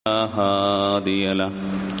هادي له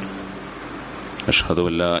أشهد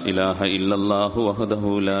أن لا إله إلا الله وحده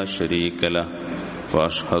لا شريك له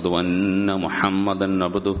وأشهد أن محمدا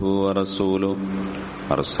عبده ورسوله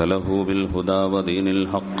أرسله بالهدى ودين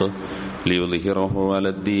الحق ليظهره على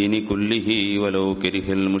الدين كله ولو كره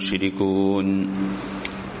المشركون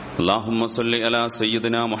اللهم صل على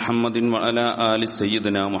سيدنا محمد وعلى آل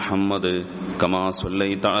سيدنا محمد كما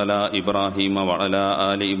صليت على إبراهيم وعلى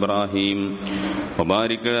آل إبراهيم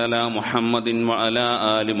وبارك على محمد وعلى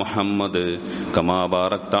آل محمد كما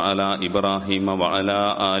باركت على إبراهيم وعلى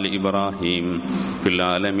آل إبراهيم في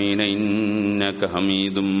العالمين إنك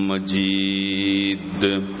حميد مجيد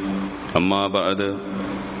أما بعد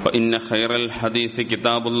فإن خير الحديث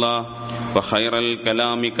كتاب الله وخير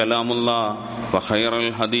الكلام كلام الله وخير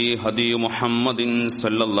الهدي هدي محمد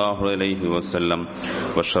صلى الله عليه وسلم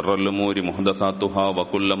وشر الأمور محدثاتها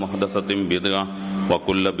وكل محدثة بدعة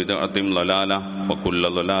وكل بدعة ضلالة وكل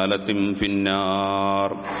ضلالة في النار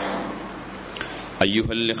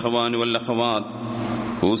أيها الإخوان والأخوات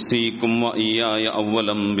أوصيكم وإياي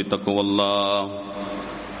أولا بتقوى الله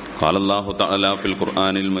قال الله تعالى في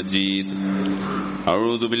القرآن المجيد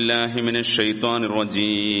أعوذ بالله من الشيطان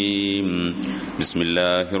الرجيم بسم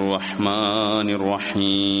الله الرحمن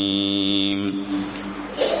الرحيم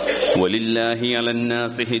ولله على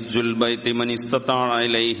الناس حج البيت من استطاع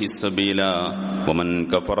إليه سبيلا ومن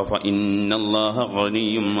كفر فإن الله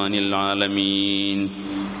غني عن العالمين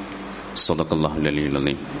صدق الله العلي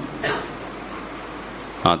العظيم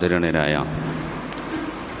ആദരണീയരായ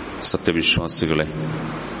സത്യവിശ്വാസികളെ,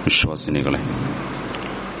 വിശ്വാസിനികളെ,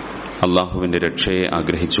 അള്ളാഹുവിൻ്റെ രക്ഷയെ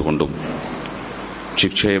ആഗ്രഹിച്ചുകൊണ്ടും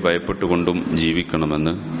ശിക്ഷയെ ഭയപ്പെട്ടുകൊണ്ടും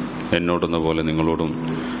ജീവിക്കണമെന്ന് എന്നോടെന്ന പോലെ നിങ്ങളോടും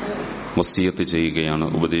വസിയത്ത് ചെയ്യുകയാണ്,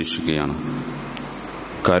 ഉപദേശിക്കുകയാണ്.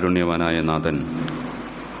 കാരുണ്യവാനായ നാഥൻ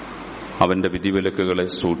അവന്റെ വിധിവിലക്കുകളെ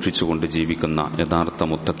സൂക്ഷിച്ചുകൊണ്ട് ജീവിക്കുന്ന യഥാർത്ഥ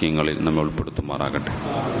മുത്തഖീങ്ങളിൽ നമ്മെ ഉൾപ്പെടുത്തുമാറാകട്ടെ.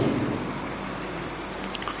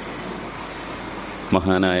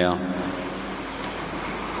 മഹാനായ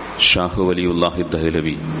ഷാഹ് വലിയുല്ലാഹി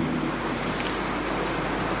ദഹ്ലവി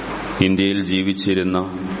ഇന്ത്യയിൽ ജീവിച്ചിരുന്ന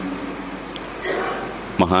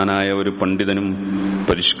മഹാനായ ഒരു പണ്ഡിതനും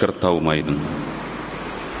പരിഷ്കർത്താവുമായിരുന്നു.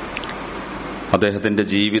 അദ്ദേഹത്തിന്റെ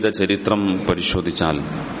ജീവിത ചരിത്രം പരിശോധിച്ചാൽ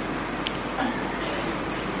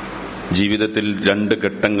ജീവിതത്തിൽ രണ്ട്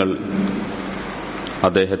ഘട്ടങ്ങൾ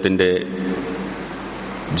അദ്ദേഹത്തിന്റെ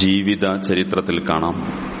ജീവിത ചരിത്രത്തിൽ കാണാം.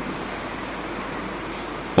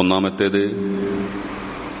 ഒന്നാമത്തേത്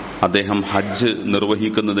അദ്ദേഹം ഹജ്ജ്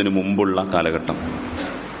നിർവഹിക്കുന്നതിന് മുമ്പുള്ള കാലഘട്ടം.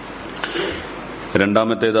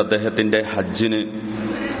 രണ്ടാമത്തേത് അദ്ദേഹത്തിന്റെ ഹജ്ജിന്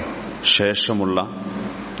ശേഷമുള്ള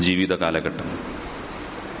ജീവിത കാലഘട്ടം.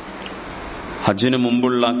 ഹജ്ജിന്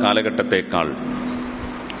മുമ്പുള്ള കാലഘട്ടത്തേക്കാൾ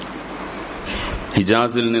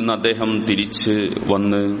ഹിജാസിൽ നിന്ന് അദ്ദേഹം തിരിച്ച്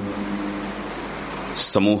വന്ന്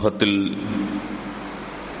സമൂഹത്തിൽ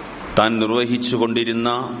താൻ നിർവഹിച്ചുകൊണ്ടിരുന്ന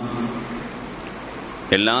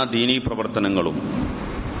എല്ലാ ദീനീ പ്രവർത്തനങ്ങളും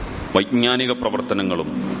വൈജ്ഞാനിക പ്രവർത്തനങ്ങളും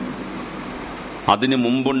അതിനു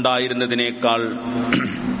മുമ്പുണ്ടായിരുന്നതിനേക്കാൾ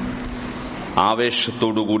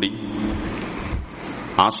ആവേശത്തോടുകൂടി,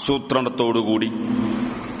 ആസൂത്രണത്തോടുകൂടി,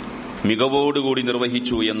 മികവോടുകൂടി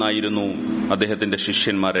നിർവഹിച്ചു എന്നായിരുന്നു അദ്ദേഹത്തിന്റെ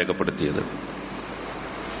ശിഷ്യന്മാർ രേഖപ്പെടുത്തിയത്.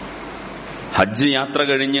 ഹജ്ജ് യാത്ര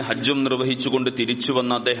കഴിഞ്ഞ് ഹജ്ജും നിർവഹിച്ചുകൊണ്ട് തിരിച്ചു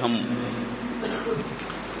വന്ന അദ്ദേഹം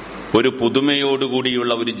ഒരു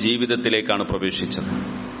പുതുമയോടുകൂടിയുള്ള ഒരു ജീവിതത്തിലേക്കാണ് പ്രവേശിച്ചത്.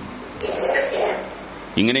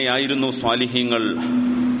 ഇങ്ങനെയായിരുന്നു സ്വാലിഹീങ്ങൾ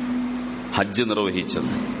ഹജ്ജ് നിർവഹിച്ചത്.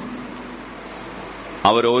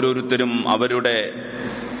 അവരോരോരുത്തരും അവരുടെ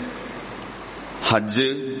ഹജ്ജ്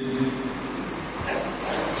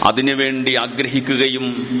അതിനുവേണ്ടി ആഗ്രഹിക്കുകയും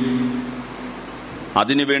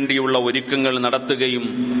അതിനുവേണ്ടിയുള്ള ഒരുക്കങ്ങൾ നടത്തുകയും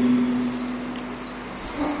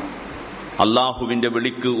അള്ളാഹുവിന്റെ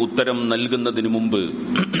വിളിക്ക് ഉത്തരം നൽകുന്നതിന് മുമ്പ്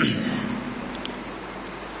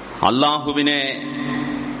അള്ളാഹുവിനെ,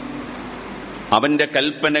 അവന്റെ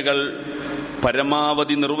കൽപ്പനകൾ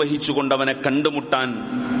പരമാവധി നിർവഹിച്ചുകൊണ്ട് അവനെ കണ്ടുമുട്ടാൻ,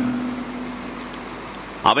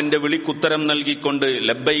 അവന്റെ വിളിക്കുത്തരം നൽകിക്കൊണ്ട്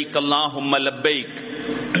ലബ്ബൈക് അല്ലാഹുമ്മ ലബ്ബൈക്,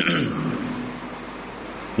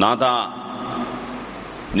 നാഥ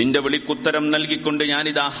നിന്റെ വിളിക്കുത്തരം നൽകിക്കൊണ്ട്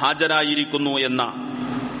ഞാനിതാ ഹാജരായിരിക്കുന്നു എന്ന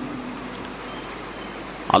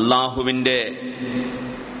അള്ളാഹുവിന്റെ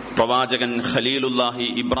പ്രവാചകൻ ഖലീലുല്ലാഹി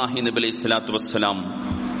ഇബ്രാഹിം നബി അലൈഹി സ്വലാത്തു വസ്സലാം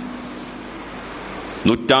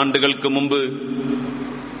നൂറ്റാണ്ടുകൾക്ക് മുമ്പ്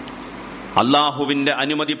അള്ളാഹുവിന്റെ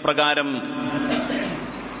അനുമതി പ്രകാരം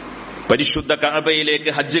പരിശുദ്ധ കഅബയിലേക്ക്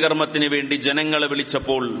ഹജ്ജ് കർമ്മത്തിന് വേണ്ടി ജനങ്ങളെ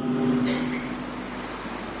വിളിച്ചപ്പോൾ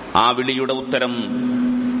ആ വിളിയുടെ ഉത്തരം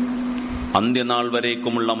അന്ത്യനാൾ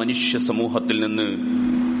വരേക്കുമുള്ള മനുഷ്യ സമൂഹത്തിൽ നിന്ന്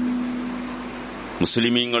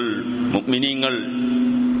മുസ്ലിമീങ്ങൾ, മുഅ്മിനീങ്ങൾ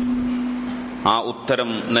ആ ഉത്തരം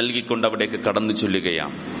നൽകിക്കൊണ്ട് അവിടേക്ക് കടന്നു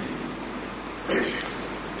ചൊല്ലുകയാണ്.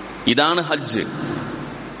 ഇതാണ് ഹജ്ജ്.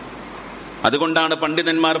 അതുകൊണ്ടാണ്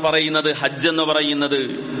പണ്ഡിതന്മാർ പറയുന്നത് ഹജ്ജ് എന്ന് പറയുന്നത്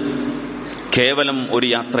കേവലം ഒരു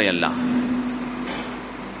യാത്രയല്ല,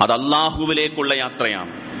 അത് അല്ലാഹുവിലേക്കുള്ള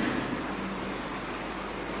യാത്രയാണ്.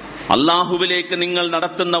 അല്ലാഹുവിലേക്ക് നിങ്ങൾ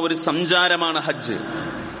നടത്തുന്ന ഒരു സഞ്ചാരമാണ് ഹജ്ജ്.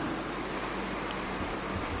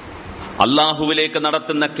 അല്ലാഹുവിലേക്ക്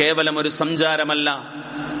നടത്തുന്ന കേവലം ഒരു സഞ്ചാരമല്ല.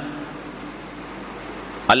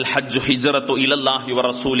 അൽ ഹജ്ജു ഹിജ്റത്തു ഇലല്ലാഹി വ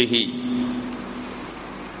റസൂലിഹി.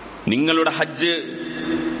 നിങ്ങളുടെ ഹജ്ജ്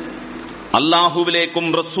അല്ലാഹുവിലേക്കും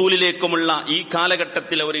റസൂലിലേക്കുമുള്ള ഈ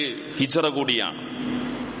കാലഘട്ടത്തിലെ ഒരു ഹിജ്റ കൂടിയാണ്.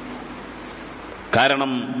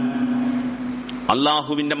 കാരണം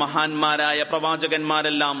അല്ലാഹുവിന്റെ മഹാന്മാരായ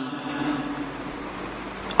പ്രവാചകന്മാരെല്ലാം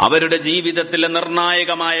അവരുടെ ജീവിതത്തിലെ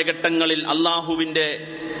നിർണായകമായ ഘട്ടങ്ങളിൽ അല്ലാഹുവിന്റെ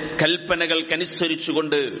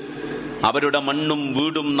കൽപ്പനകൾക്കനുസരിച്ചുകൊണ്ട് അവരുടെ മണ്ണും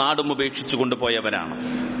വീടും നാടും ഉപേക്ഷിച്ചു കൊണ്ടുപോയവരാണ്.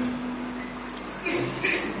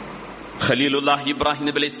 ഖലീലുല്ലാഹ് ഇബ്രാഹിം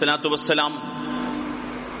നബി അലൈഹി സ്വലാത്തു വസ്സലാം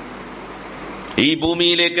ഈ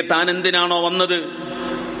ഭൂമിയിലേക്ക് താൻ എന്തിനാണോ വന്നത്,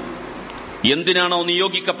 എന്തിനാണോ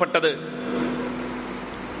നിയോഗിക്കപ്പെട്ടത്,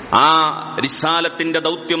 ആ റിസാലത്തിന്റെ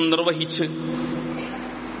ദൗത്യം നിർവഹിച്ച്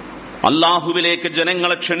അല്ലാഹുവിലേക്ക്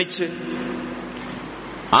ജനങ്ങളെ ക്ഷണിച്ച്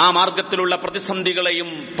ആ മാർഗത്തിലുള്ള പ്രതിസന്ധികളെയും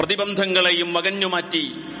പ്രതിബന്ധങ്ങളെയും വകഞ്ഞുമാറ്റി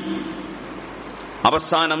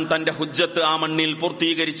അവസാനം തന്റെ ഹുജ്ജത്ത് ആ മണ്ണിൽ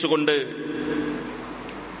പൂർത്തീകരിച്ചുകൊണ്ട്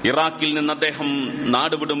ഇറാഖിൽ നിന്ന് അദ്ദേഹം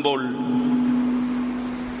നാടുവിടുമ്പോൾ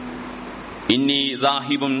ഇന്നി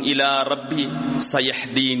ദാഹിബുൻ ഇലാ റബ്ബി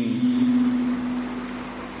സയഹ്ദീൻ,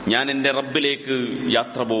 ഞാൻ എന്റെ റബ്ബിലേക്ക്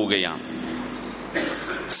യാത്ര പോവുകയാണ്.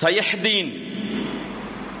 സയഹ്ദീൻ,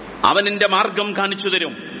 അവൻ എന്റെ മാർഗം കാണിച്ചു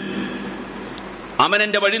തരും, അവൻ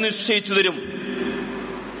എന്റെ വഴി നിശ്ചയിച്ചു തരും,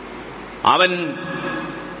 അവൻ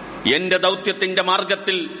എന്റെ ദൗത്യത്തിന്റെ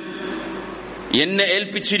മാർഗത്തിൽ, എന്നെ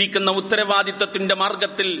ഏൽപ്പിച്ചിരിക്കുന്ന ഉത്തരവാദിത്വത്തിന്റെ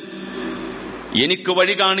മാർഗത്തിൽ എനിക്ക്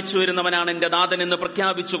വഴി കാണിച്ചു വരുന്നവനാണ് എന്റെ നാഥൻ എന്ന്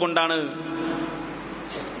പ്രഖ്യാപിച്ചുകൊണ്ടാണ്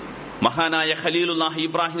മഹാനായ ഖലീലുല്ലാഹി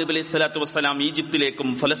ഇബ്രാഹിം നബി അലൈഹി സ്വലാത്തു വസ്സലാം ഈജിപ്തിലേക്കും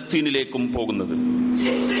ഫലസ്തീനിലേക്കും പോകുന്നത്.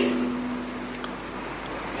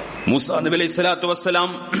 മൂസാ നബി അലൈഹി സ്വലാത്തു വസ്സലാം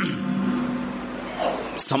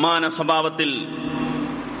സമാന സ്വഭാവത്തിൽ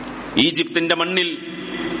ഈജിപ്തിന്റെ മണ്ണിൽ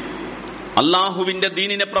അല്ലാഹുവിന്റെ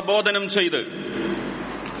ദീനിനെ പ്രബോധനം ചെയ്ത്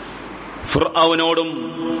ഫിർഔനോടും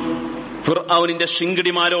ഫിർഔനിന്റെ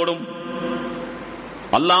ശിങ്കിടിമാരോടും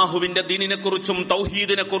അല്ലാഹുവിന്റെ ദീനിനെ കുറിച്ചും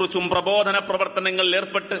തൗഹീദിനെ കുറിച്ചും പ്രബോധന പ്രവർത്തനങ്ങളിൽ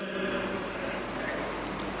ഏർപ്പെട്ട്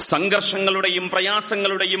സംഘർഷങ്ങളുടെയും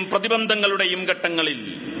പ്രയാസങ്ങളുടെയും പ്രതിബന്ധങ്ങളുടെയും ഘട്ടങ്ങളിൽ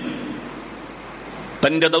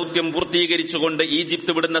തന്റെ ദൗത്യം പൂർത്തീകരിച്ചുകൊണ്ട്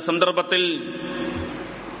ഈജിപ്ത് വിടുന്ന സന്ദർഭത്തിൽ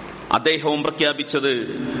അദ്ദേഹവും പ്രഖ്യാപിച്ചത്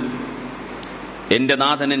എന്റെ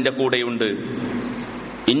നാഥൻ എന്റെ കൂടെയുണ്ട്.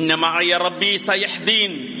 ഇന്ന മഅയ റബ്ബി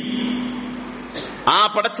സയഹ്ദീൻ, ആ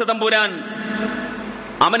പടച്ച തമ്പുരാൻ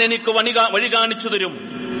അവൻ എനിക്ക് വഴി കാണിച്ചു തരും.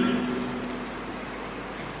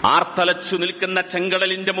 ആർത്തലച്ചു നിൽക്കുന്ന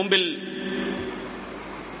ചെങ്കടലിന്റെ മുമ്പിൽ,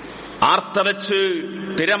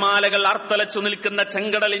 തിരമാലകൾ ആർത്തലച്ചു നിൽക്കുന്ന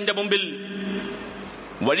ചെങ്കടലിന്റെ മുമ്പിൽ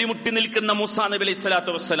വഴിമുട്ടി നിൽക്കുന്ന മൂസാ നബി അലൈഹി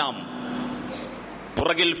സ്വലാത്തു വസ്സലാം,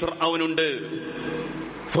 പുറകിൽ ഫിർഔനുണ്ട്.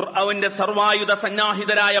 ഫിർഔന്റെ സർവായുധ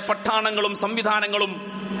സന്നാഹിതരായ പട്ടാളങ്ങളും സംവിധാനങ്ങളും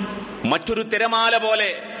മറ്റൊരു തിരമാല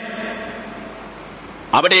പോലെ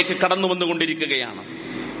അവിടേക്ക് കടന്നു വന്നുകൊണ്ടിരിക്കുകയാണ്.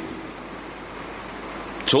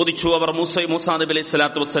 ചോദിച്ചു അവർ മൂസാ നബി അലൈഹി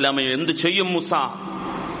സ്വലാത്തു വസ്സലാമെ, എന്ത് ചെയ്യും മൂസ?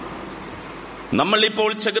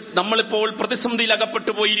 നമ്മളിപ്പോൾ പ്രതിസന്ധിയിൽ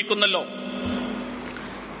അകപ്പെട്ടു പോയിരിക്കുന്നല്ലോ.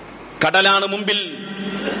 കടലാണ് മുമ്പിൽ,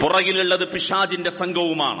 പുറകിലുള്ളത് പിശാചിന്റെ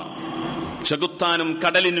സംഘവുമാണ്. ചെകുത്താനും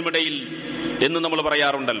കടലിനുമിടയിൽ എന്ന് നമ്മൾ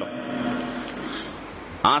പറയാറുണ്ടല്ലോ.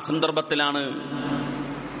 ആ സന്ദർഭത്തിലാണ്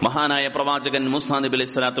മഹാനായ പ്രവാചകൻ മൂസാ നബി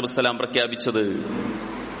അലൈഹി സ്വലാത്തു വസ്സലാം പ്രഖ്യാപിച്ചത്,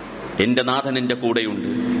 എന്റെ നാഥൻ എന്റെ കൂടെയുണ്ട്,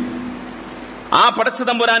 ആ പടച്ച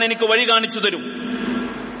തമ്പുരാൻ എനിക്ക് വഴി കാണിച്ചു തരും.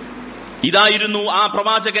 ഇതായിരുന്നു ആ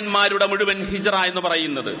പ്രവാചകന്മാരുടെ മുഴുവൻ ഹിജ്റ എന്ന്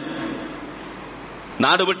പറയുന്നത്.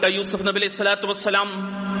 നാടുവിട്ട യൂസുഫ് നബി അലൈഹി സ്വലാത്തു വസ്സലാം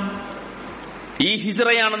ഈ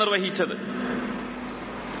ഹിജ്റയാണ് നിർവഹിച്ചത്.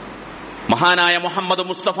 മഹാനായ മുഹമ്മദ്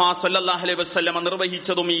മുസ്തഫ സല്ലല്ലാഹു അലൈഹി വസല്ലം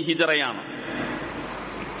നിർവഹിച്ചതും ഈ ഹിജ്റയാണ്.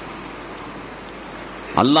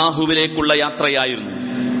 അല്ലാഹുവിലേക്കുള്ള യാത്രയായിരുന്നു.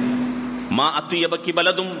 മാ അത്യബകി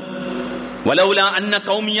ബലദും വലൗലാ അന്ന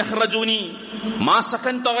ഖൗമി യഖ്റജൂനി മാ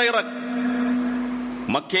സകൻത ഗൈറക്.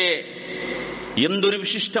 മക്കേ, എന്തൊരു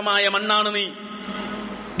വിശിഷ്ടമായ മണ്ണാണ് നീ,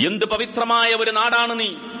 എന്ത് പവിത്രമായ ഒരു നാടാണ് നീ.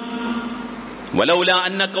 വലൗലാ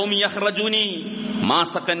അന്ന ഖൗമി യഖ്റജൂനി മാ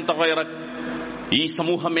സകൻത ഗൈറക്. ഈ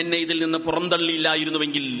സമൂഹം എന്നെ ഇതിൽ നിന്ന്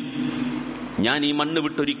പുറന്തള്ളിയില്ലായിരുന്നുവെങ്കിൽ ഞാൻ ഈ മണ്ണ്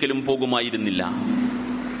വിട്ടൊരിക്കലും പോകുമായിരുന്നില്ല.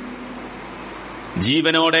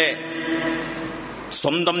 ജീവനോടെ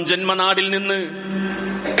സ്വന്തം ജന്മനാടിൽ നിന്ന്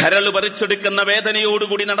കരൾ പറിച്ചെടുക്കുന്ന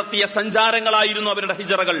വേദനയോടുകൂടി നടത്തിയ സഞ്ചാരങ്ങളായിരുന്നു അവരുടെ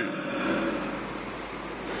ഹിജറകൾ.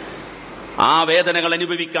 ആ വേദനകൾ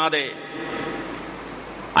അനുഭവിക്കാതെ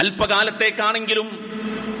അല്പകാലത്തേക്കാണെങ്കിലും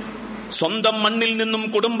സ്വന്തം മണ്ണിൽ നിന്നും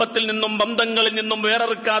കുടുംബത്തിൽ നിന്നും ബന്ധങ്ങളിൽ നിന്നും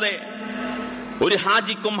വേറെറുക്കാതെ ഒരു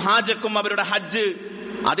ഹാജിക്കും ഹാജക്കും അവരുടെ ഹജ്ജ്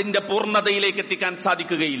അതിന്റെ പൂർണ്ണതയിലേക്ക് എത്തിക്കാൻ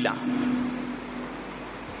സാധിക്കുകയില്ല.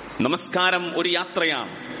 നമസ്കാരം ഒരു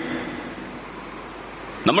യാത്രയാണ്.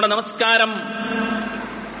 നമ്മുടെ നമസ്കാരം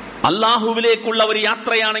അല്ലാഹുവിലേക്കുള്ള ഒരു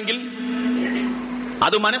യാത്രയാണെങ്കിൽ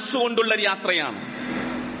അത് മനസ്സുകൊണ്ടുള്ള ഒരു യാത്രയാണ്.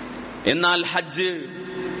 എന്നാൽ ഹജ്ജ്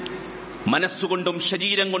മനസ്സുകൊണ്ടും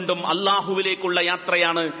ശരീരം കൊണ്ടും അല്ലാഹുവിലേക്കുള്ള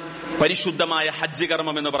യാത്രയാണ് പരിശുദ്ധമായ ഹജ്ജ്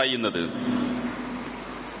കർമ്മം എന്ന് പറയുന്നത്.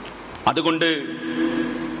 അതുകൊണ്ട്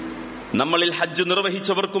നമ്മളിൽ ഹജ്ജ്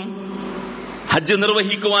നിർവഹിച്ചവർക്കും ഹജ്ജ്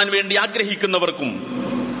നിർവഹിക്കുവാൻ വേണ്ടി ആഗ്രഹിക്കുന്നവർക്കും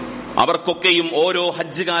അവർക്കൊക്കെയും ഓരോ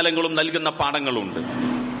ഹജ്ജ് കാലങ്ങളും നൽകുന്ന പാഠങ്ങളുണ്ട്.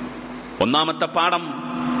 ഒന്നാമത്തെ പാഠം,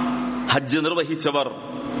 ഹജ്ജ് നിർവഹിച്ചവർ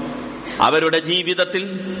അവരുടെ ജീവിതത്തിൽ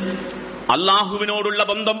അല്ലാഹുവിനോടുള്ള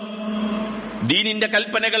ബന്ധം, ദീനിന്റെ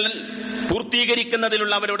കൽപ്പനകൾ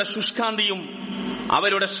പൂർത്തീകരിക്കുന്നതിലുള്ള അവരുടെ ശുഷ്കാന്തിയും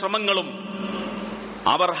അവരുടെ ശ്രമങ്ങളും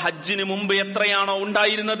അവർ ഹജ്ജിന് മുമ്പ് എത്രയാണോ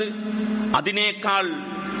ഉണ്ടായിരുന്നത് അതിനേക്കാൾ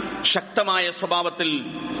ശക്തമായ സ്വഭാവത്തിൽ,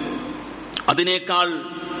 അതിനേക്കാൾ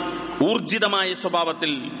ഊർജിതമായ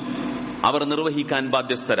സ്വഭാവത്തിൽ അവർ നിർവഹിക്കാൻ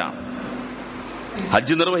ബാധ്യസ്ഥരാണ്.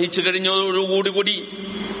 ഹജ്ജ് നിർവഹിച്ചു കഴിഞ്ഞതോടുകൂടി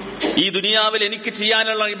ഈ ദുനിയാവിൽ എനിക്ക്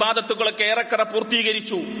ചെയ്യാനുള്ള ഇബാദത്തുകളൊക്കെ ഏറെക്കുറെ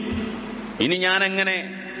പൂർത്തീകരിച്ചു, ഇനി ഞാൻ എങ്ങനെ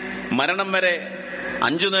മരണം വരെ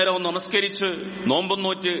 5 നേരവും നമസ്കരിച്ച് നോമ്പും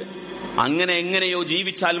നോറ്റ് അങ്ങനെ എങ്ങനെയോ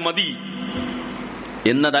ജീവിച്ചാൽ മതി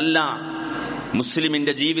എന്നതല്ല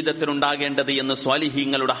മുസ്ലിമിന്റെ ജീവിതത്തിനുണ്ടാകേണ്ടത് എന്ന്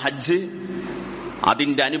സ്വാലിഹീങ്ങളുടെ ഹജ്ജ്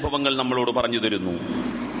അതിന്റെ അനുഭവങ്ങൾ നമ്മളോട് പറഞ്ഞു തരുന്നു.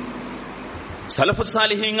 സലഫ്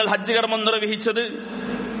സാലിഹീങ്ങൾ ഹജ്ജ് കർമ്മം നിർവഹിച്ചത്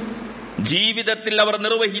ജീവിതത്തിൽ അവർ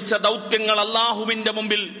നിർവഹിച്ച ദൗത്യങ്ങൾ അല്ലാഹുവിന്റെ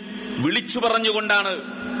മുമ്പിൽ വിളിച്ചു പറഞ്ഞുകൊണ്ടാണ്.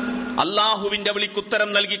 അല്ലാഹുവിന്റെ വിളിക്കുത്തരം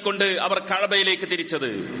നൽകിക്കൊണ്ട് അവർ കഅബയിലേക്ക്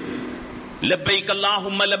തിരിച്ചത്. ലബ്ബൈക്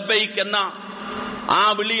അല്ലാഹുമ്മ ലബ്ബൈക് എന്ന ആ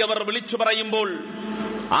വിളി അവർ വിളിച്ചു പറയുമ്പോൾ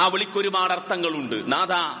ആ വിളിക്ക് ഒരുപാട് അർത്ഥങ്ങളുണ്ട്.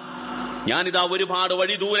 നാഥാ, ഞാനിതാ ഒരുപാട്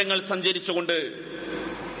വഴിദൂരങ്ങൾ സഞ്ചരിച്ചുകൊണ്ട്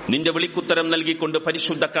നിന്റെ വിളിക്കുത്തരം നൽകിക്കൊണ്ട്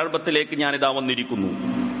പരിശുദ്ധ കഅബത്തിലേക്ക് ഞാനിതാ വന്നിരിക്കുന്നു.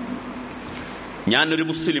 ഞാനൊരു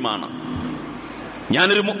മുസ്ലിമാണ്,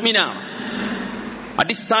 ഞാനൊരു മുഅ്മിനാണ്.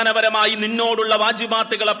 അടിസ്ഥാനപരമായി നിന്നോടുള്ള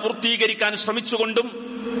വാജിബാത്തുകളെ പൂർത്തീകരിക്കാൻ ശ്രമിച്ചുകൊണ്ടും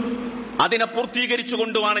അതിനെ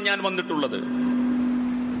പൂർത്തീകരിച്ചുകൊണ്ടുമാണ് ഞാൻ വന്നിട്ടുള്ളത്.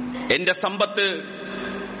 എന്റെ സമ്പത്ത്,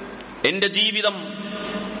 എന്റെ ജീവിതം,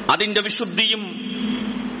 അതിന്റെ വിശുദ്ധിയും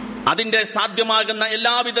അതിന്റെ സാധ്യമാകുന്ന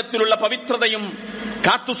എല്ലാവിധത്തിലുള്ള പവിത്രതയും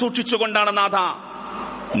കാത്തുസൂക്ഷിച്ചുകൊണ്ടാണ് നാഥ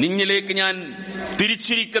നിന്നിലേക്ക് ഞാൻ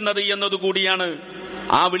തിരിച്ചിരിക്കുന്നത് എന്നതുകൂടിയാണ്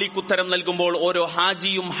ആ വിളിക്കുത്തരം നൽകുമ്പോൾ ഓരോ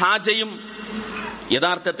ഹാജിയും ഹാജയും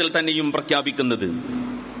യഥാർത്ഥത്തിൽ തന്നെയും പ്രഖ്യാപിക്കുന്നത്.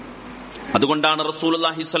 അതുകൊണ്ടാണ്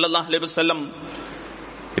റസൂലുള്ളാഹി സ്വല്ലല്ലാഹു അലൈഹി വസല്ലം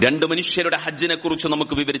 2 മനുഷ്യരുടെ ഹജ്ജിനെ കുറിച്ച്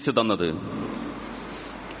നമുക്ക് വിവരിച്ചു തന്നത്.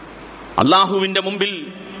 അല്ലാഹുവിന്റെ മുമ്പിൽ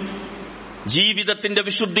ജീവിതത്തിന്റെ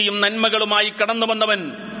വിശുദ്ധിയും നന്മകളുമായി കടന്നു വന്നവൻ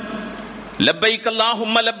ലബ്ബൈക്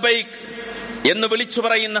അല്ലാഹുമ്മ ലബ്ബൈക് എന്ന് വിളിച്ചു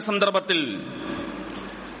പറയുന്ന സന്ദർഭത്തിൽ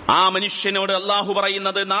ആ മനുഷ്യനോട് അല്ലാഹു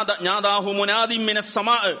പറയുന്നത്, നാദാഹു മുനാദിൻ മിനസ്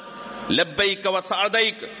സമാ ലബ്ബൈക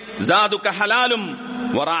വസഅദൈക സാദുക ഹലാലും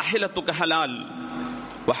വറാഹിലതുക ഹലാൽ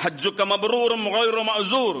വഹജ്ജുക മബ്റൂറും ഗൈറു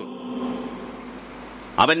മഅ്സൂർ.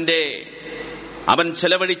 അവൻ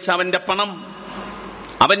ചെലവഴിച്ച അവന്റെ പണം,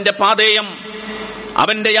 അവന്റെ പാതേയം,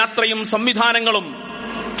 അവന്റെ യാത്രയും സംവിധാനങ്ങളും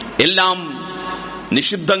എല്ലാം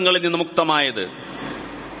നിഷിദ്ധങ്ങളിൽ നിന്ന് മുക്തമായത്.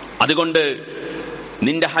 അതുകൊണ്ട്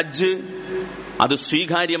നിന്റെ ഹജ്ജ് അത്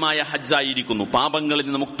സ്വീകാര്യമായ ഹജ്ജായിരിക്കുന്നു. പാപങ്ങളിൽ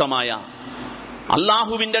നിന്ന് മുക്തമായ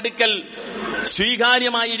അല്ലാഹുവിന്റെ അടുക്കൽ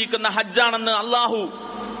സ്വീകാര്യമായിരിക്കുന്ന ഹജ്ജാണെന്ന് അല്ലാഹു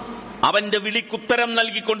അവന്റെ വിളിക്കുത്തരം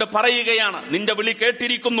നൽകിക്കൊണ്ട് പറയുകയാണ്. നിന്റെ വിളി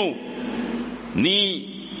കേട്ടിരിക്കുന്നു, നീ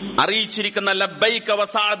അറിയിച്ചിരിക്കുന്ന ലബ്ബൈക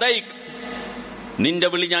വസഅദൈക, നിന്റെ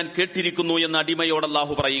വിളി ഞാൻ കേട്ടിരിക്കുന്നു എന്ന് അടിമയോട്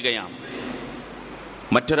അല്ലാഹു പറയുകയാണ്.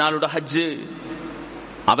 മറ്റൊരാളുടെ ഹജ്ജ്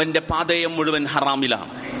അവന്റെ പാതയം മുഴുവൻ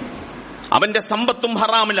ഹറാമിലാണ്, അവന്റെ സമ്പത്തും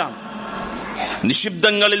ഹറാമിലാണ്.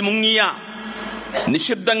 നിഷിബ്ദങ്ങളിൽ മുങ്ങിയ,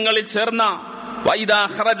 നിഷിബ്ദങ്ങളിൽ ചേർന്ന വൈദാ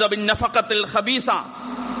ഖറജ ബിൻ നഫഖത്തിൽ ഖബീസ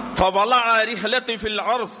ഫവളഅ റിഹ്ലതി ഫിൽ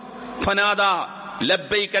അർസ് ഫനാദാ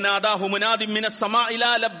ലബ്ബൈക നാദാഹു മുനാദിൻ മിനസ് സമാഇ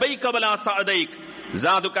ലാ ലബ്ബൈക വലാ സഅദൈക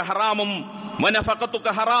സാദുക ഹറാമും വനഫഖതുക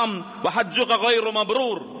ഹറാം വഹജ്ജുക ഗൈറു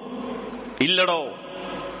മബ്റൂർ. ഇല്ലടോ,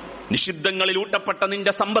 നിഷിബ്ദങ്ങളിൽ ഊട്ടപ്പെട്ട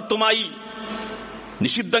നിന്റെ സമ്പത്തുമായി,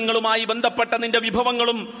 നിഷിബ്ദങ്ങളുമായി ബന്ധപ്പെട്ട നിന്റെ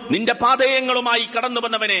വിഭവങ്ങളും നിന്റെ പാതയങ്ങളുമായി കടന്നു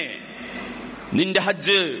വന്നവനെ, നിന്റെ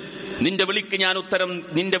ഹജ്ജ്, നിന്റെ വിളിക്ക് ഞാൻ ഉത്തരം,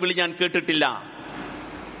 നിന്റെ വിളി ഞാൻ കേട്ടിട്ടില്ല,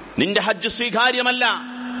 നിന്റെ ഹജ്ജ് സ്വീകാര്യമല്ല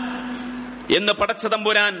എന്ന്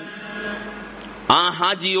പടച്ചതമ്പുരാൻ ആ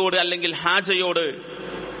ഹാജിയോട് അല്ലെങ്കിൽ ഹാജയോട്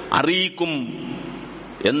അറിയിക്കും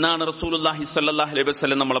എന്നാണ് റസൂലുള്ളാഹി സ്വല്ലല്ലാഹു അലൈഹി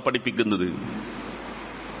വസല്ലം നമ്മളെ പഠിപ്പിക്കുന്നത്.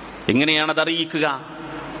 എങ്ങനെയാണത് അറിയിക്കുക?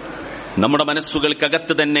 നമ്മുടെ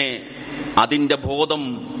മനസ്സുകൾക്കകത്ത് തന്നെ അതിന്റെ ബോധം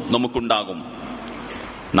നമുക്കുണ്ടാകും.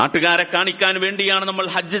 നാട്ടുകാരെ കാണിക്കാൻ വേണ്ടിയാണ് നമ്മൾ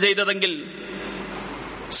ഹജ്ജ് ചെയ്തതെങ്കിൽ,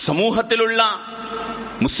 സമൂഹത്തിലുള്ള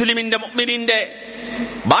മുസ്ലിമിന്റെ മുഅ്മിനിന്റെ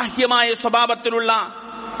ബാഹ്യമായ സ്വഭാവത്തിലുള്ള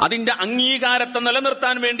അതിന്റെ അംഗീകാരത്തെ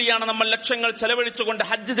നിലനിർത്താൻ വേണ്ടിയാണ് നമ്മൾ ലക്ഷങ്ങൾ ചെലവഴിച്ചുകൊണ്ട്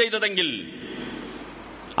ഹജ്ജ് ചെയ്തതെങ്കിൽ,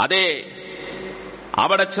 അതെ,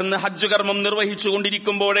 അവിടെ ചെന്ന് ഹജ്ജ് കർമ്മം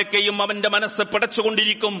നിർവഹിച്ചുകൊണ്ടിരിക്കുമ്പോഴൊക്കെയും അവന്റെ മനസ്സ്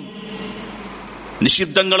പിടച്ചുകൊണ്ടിരിക്കും.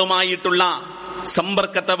 നിഷിദ്ധങ്ങളുമായിട്ടുള്ള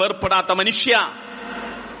സമ്പർക്കത്തെ വേർപ്പെടാത്ത മനുഷ്യ,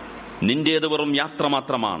 നിന്റേത് വെറും യാത്ര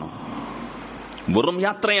മാത്രമാണ്, വെറും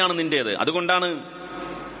യാത്രയാണ് നിന്റേത്. അതുകൊണ്ടാണ്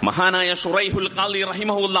മഹാനായ ശുറൈഹുൽ ഖാളി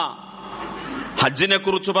റഹിമഹുല്ലാ ഹജ്ജിനെ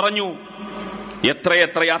കുറിച്ച് പറഞ്ഞു,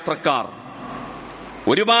 എത്രയെത്ര യാത്രക്കാർ,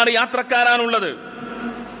 ഒരുപാട് യാത്രക്കാരാണുള്ളത്.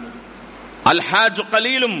 അൽ ഹാജ്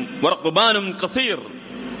ഖലീലും വറഖ്ബാനും കസീർ.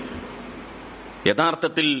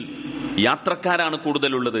 യഥാർത്ഥത്തിൽ യാത്രക്കാരാണ്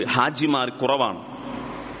കൂടുതലുള്ളത്, ഹാജിമാർ കുറവാണ്.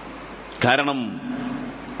 കാരണം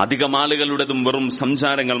അധികം ആളുകളുടേതും വെറും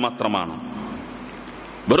സഞ്ചാരങ്ങൾ മാത്രമാണ്,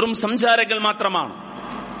 വെറും സഞ്ചാരങ്ങൾ മാത്രമാണ്.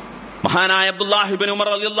 മഹാനായ അബ്ദുല്ലാഹി ഇബ്നു ഉമർ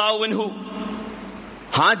റളിയല്ലാഹു അൻഹു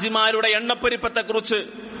ഹാജിമാരുടെ എണ്ണപ്പെരുപ്പത്തെക്കുറിച്ച്,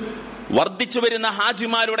 വർദ്ധിച്ചു വരുന്ന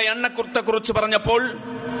ഹാജിമാരുടെ എണ്ണക്കുറത്തെക്കുറിച്ച് പറഞ്ഞപ്പോൾ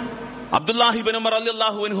അബ്ദുല്ലാഹി ഇബ്നു ഉമർ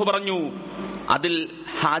റളിയല്ലാഹു അൻഹു പറഞ്ഞു, അതിൽ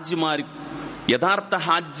ഹാജിമാർ, യഥാർത്ഥ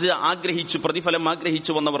ഹാജ് ആഗ്രഹിച്ചു പ്രതിഫലം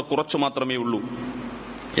ആഗ്രഹിച്ചു വന്നവർ കുറച്ചു മാത്രമേ ഉള്ളൂ,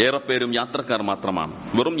 ഏറെപ്പേരും യാത്രക്കാർ മാത്രമാണ്.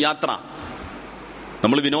 വെറും യാത്ര,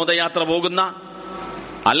 നമ്മൾ വിനോദയാത്ര പോകുന്ന,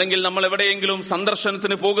 അല്ലെങ്കിൽ നമ്മൾ എവിടെയെങ്കിലും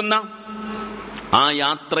സന്ദർശനത്തിന് പോകുന്ന ആ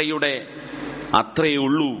യാത്രയുടെ അത്രയേ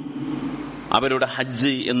ഉള്ളൂ അവരുടെ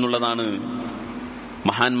ഹജ്ജ് എന്നുള്ളതാണ്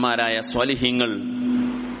മഹാന്മാരായ സ്വാലിഹീങ്ങൾ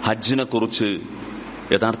ഹജ്ജിനെ കുറിച്ച്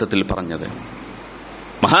യഥാർത്ഥത്തിൽ പറഞ്ഞത്.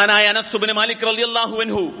 മഹാനായ അനസ് ഇബ്നു മാലിക് റളിയല്ലാഹു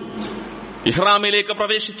അൻഹു ഇഹ്റാമിലേക്ക്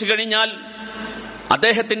പ്രവേശിച്ചു കഴിഞ്ഞാൽ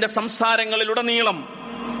അദ്ദേഹത്തിന്റെ സംസാരങ്ങളിലുടനീളം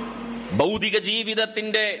ഭൗതിക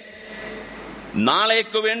ജീവിതത്തിന്റെ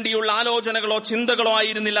നാളേക്ക് വേണ്ടിയുള്ള ആലോചനകളോ ചിന്തകളോ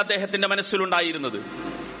ആയിരുന്നില്ല അദ്ദേഹത്തിന്റെ മനസ്സിലുണ്ടായിരുന്നത്.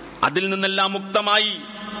 അതിൽ നിന്നെല്ലാം മുക്തമായി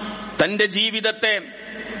തന്റെ ജീവിതത്തെ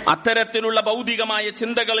അത്തരത്തിലുള്ള ഭൗതികമായ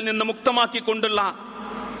ചിന്തകളിൽ നിന്ന് മുക്തമാക്കിക്കൊണ്ടുള്ള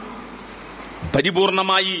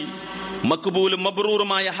പരിപൂർണമായി മക്ബൂലും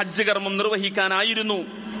മബ്റൂറുമായ ഹജ്ജ് കർമ്മം നിർവഹിക്കാനായിരുന്നു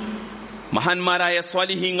മഹാന്മാരായ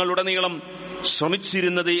സ്വാലിഹീങ്ങളുടനീളം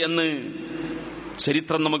ശ്രമിച്ചിരുന്നത് എന്ന്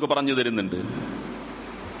ചരിത്രം നമുക്ക് പറഞ്ഞു തരുന്നുണ്ട്.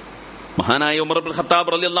 മഹാനായ ഉമർ ഇബ്നുൽ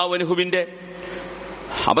ഖത്താബ് റളിയല്ലാഹു അൻഹുവിന്റെ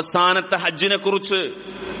അവസാനത്തെ ഹജ്ജിനെ കുറിച്ച്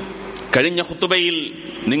കഴിഞ്ഞ ഖുതുബയിൽ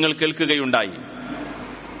നിങ്ങൾ കേൾക്കുകയുണ്ടായി.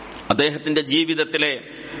 അദ്ദേഹത്തിന്റെ ജീവിതത്തിലെ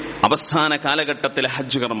അവസാന കാലഘട്ടത്തിലെ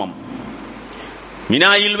ഹജ്ജ് കർമ്മം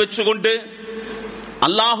മിനായിൽ വെച്ചുകൊണ്ട്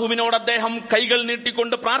അല്ലാഹുവിനോട് അദ്ദേഹം കൈകൾ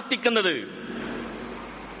നീട്ടിക്കൊണ്ട് പ്രാർത്ഥിക്കുന്നത്,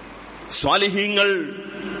 സ്വാലിഹീങ്ങൾ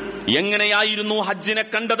എങ്ങനെയായിരുന്നു ഹജ്ജിനെ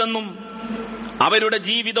കണ്ടതെന്നും അവരുടെ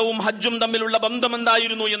ജീവിതവും ഹജ്ജും തമ്മിലുള്ള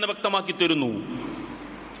ബന്ധമെന്തായിരുന്നു എന്ന് വ്യക്തമാക്കി തരുന്നു.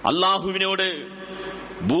 അല്ലാഹുവിനോട്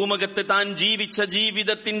ഭൂമുഖത്ത് താൻ ജീവിച്ച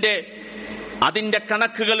ജീവിതത്തിന്റെ അതിന്റെ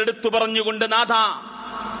കണക്കുകൾ എടുത്തു പറഞ്ഞുകൊണ്ട്, നാഥ,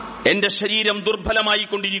 എന്റെ ശരീരം ദുർബലമായി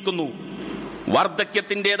കൊണ്ടിരിക്കുന്നു,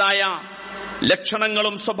 വാർദ്ധക്യത്തിൻ്റെതായ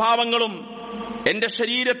ലക്ഷണങ്ങളും സ്വഭാവങ്ങളും എന്റെ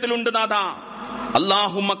ശരീരത്തിലുണ്ട് നാഥ.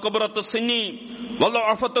 അല്ലാഹുമ്മ കബറത്ത് സിന്നി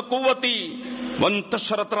വളഅഫത്ത് ഖുവതി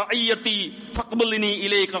വൻതശറത് റഅയതി ഫഖ്ബിൽനി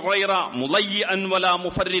ഇലൈക ഗൈറ മുളയ്യൻ വലാ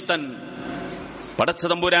മുഫർരിതൻ.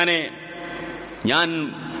 പടച്ചതമ്പുരാനെ, ഞാൻ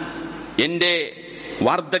എന്റെ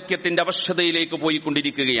വാർദ്ധക്യത്തിന്റെ അവശതയിലേക്ക്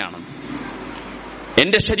പോയിക്കൊണ്ടിരിക്കുകയാണ്,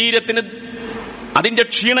 എന്റെ ശരീരത്തിന് അതിന്റെ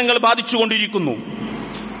ക്ഷീണങ്ങൾ ബാധിച്ചുകൊണ്ടിരിക്കുന്നു,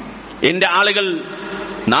 എന്റെ ആളുകൾ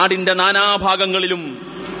നാടിന്റെ നാനാഭാഗങ്ങളിലും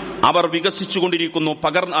അവർ വികസിച്ചുകൊണ്ടിരിക്കുന്നു,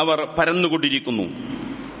 അവർ പരന്നുകൊണ്ടിരിക്കുന്നു.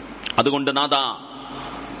 അതുകൊണ്ട് നാഥ,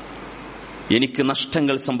 എനിക്ക്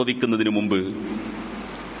നഷ്ടങ്ങൾ സംഭവിക്കുന്നതിന് മുമ്പ്,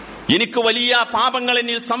 എനിക്ക് വലിയ പാപങ്ങൾ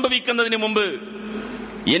എന്നിൽ സംഭവിക്കുന്നതിന് മുമ്പ്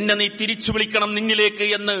എന്നെ നീ തിരിച്ചു വിളിക്കണം നിന്നിലേക്ക്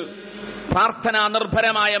എന്ന് പ്രാർത്ഥനാ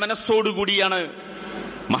നിർഭരമായ മനസ്സോടുകൂടിയാണ്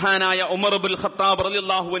മഹാനായ ഉമർ ഇബ്നുൽ ഖത്താബ്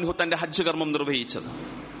റളിയല്ലാഹു അൻഹു തന്റെ ഹജ്ജ് കർമ്മം നിർവഹിച്ചത്.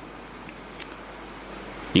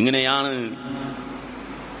 ഇങ്ങനെയാണ്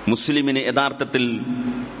മുസ്ലിമിന് യഥാർത്ഥത്തിൽ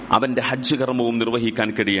അവന്റെ ഹജ്ജ് കർമ്മവും നിർവഹിക്കാൻ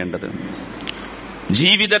കഴിയേണ്ടത്.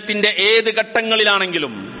 ജീവിതത്തിന്റെ ഏത്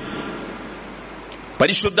ഘട്ടങ്ങളിലാണെങ്കിലും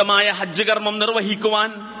പരിശുദ്ധമായ ഹജ്ജ് കർമ്മം നിർവഹിക്കുവാൻ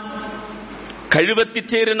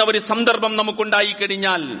കഴിവെത്തിച്ചേരുന്ന ഒരു സന്ദർഭം നമുക്കുണ്ടായി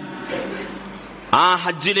കഴിഞ്ഞാൽ ആ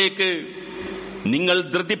ഹജ്ജിലേക്ക് നിങ്ങൾ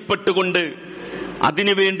ധൃതിപ്പെട്ടുകൊണ്ട്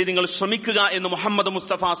അതിനുവേണ്ടി നിങ്ങൾ ശ്രമിക്കുക എന്ന് മുഹമ്മദ്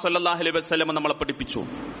മുസ്തഫ സല്ലല്ലാഹു അലൈഹി വസല്ലം നമ്മളെ പഠിപ്പിച്ചു.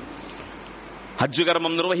 ഹജ്ജ്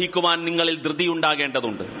കർമ്മം നിർവഹിക്കുവാൻ നിങ്ങളിൽ ധൃതി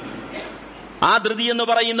ഉണ്ടാകേണ്ടതുണ്ട്. ആ ധൃതി എന്ന്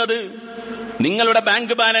പറയുന്നത് നിങ്ങളുടെ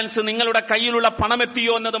ബാങ്ക് ബാലൻസ്, നിങ്ങളുടെ കയ്യിലുള്ള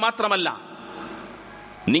പണമെത്തിയോ എന്നത് മാത്രമല്ല.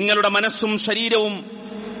 നിങ്ങളുടെ മനസ്സും ശരീരവും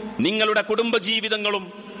നിങ്ങളുടെ കുടുംബജീവിതങ്ങളും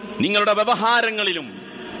നിങ്ങളുടെ വ്യവഹാരങ്ങളിലും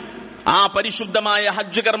ആ പരിശുദ്ധമായ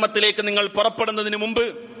ഹജ്ജ് കർമ്മത്തിലേക്ക് നിങ്ങൾ പുറപ്പെടുന്നതിന് മുമ്പ്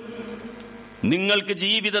നിങ്ങൾക്ക്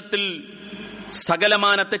ജീവിതത്തിൽ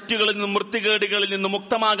സകലമാന തെറ്റുകളിൽ നിന്നും വൃത്തികേടുകളിൽ നിന്നും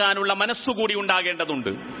മുക്തമാകാനുള്ള മനസ്സുകൂടി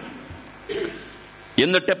ഉണ്ടാകേണ്ടതുണ്ട്.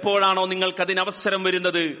 എന്നിട്ടെപ്പോഴാണോ നിങ്ങൾക്ക് അതിന് അവസരം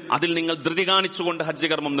വരുന്നത്, അതിൽ നിങ്ങൾ ധൃതി കാണിച്ചുകൊണ്ട് ഹജ്ജ്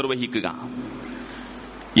കർമ്മം നിർവഹിക്കുക.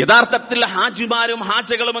 യഥാർത്ഥത്തിൽ ഹാജിമാരും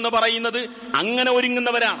ഹാജകളും എന്ന് പറയുന്നത് അങ്ങനെ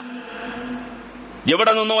ഒരുങ്ങുന്നവരാണ്.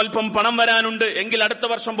 എവിടെ നിന്നോ അല്പം പണം വരാനുണ്ട് എങ്കിൽ അടുത്ത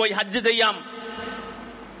വർഷം പോയി ഹജ്ജ് ചെയ്യാം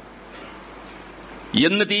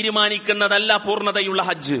എന്ന് തീരുമാനിക്കുന്നതല്ല പൂർണ്ണതയുള്ള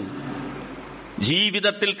ഹജ്ജ്.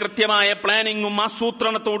 ജീവിതത്തിൽ കൃത്യമായ പ്ലാനിങ്ങും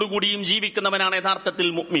ആസൂത്രണത്തോടുകൂടിയും ജീവിക്കുന്നവനാണ് യഥാർത്ഥത്തിൽ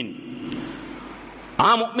മുഅ്മിൻ. ആ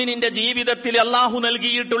മുഅ്മിനിന്റെ ജീവിതത്തിൽ അല്ലാഹു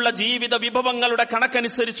നൽകിയിട്ടുള്ള ജീവിത വിഭവങ്ങളുടെ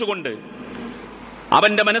കണക്കനുസരിച്ചുകൊണ്ട്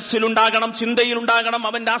അവന്റെ മനസ്സിലുണ്ടാകണം, ചിന്തയിലുണ്ടാകണം,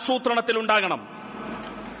 അവന്റെ ആസൂത്രണത്തിലുണ്ടാകണം.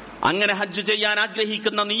 അങ്ങനെ ഹജ്ജ് ചെയ്യാൻ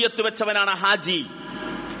ആഗ്രഹിക്കുന്ന നിയ്യത്ത് വെച്ചവനാണ് ഹാജി,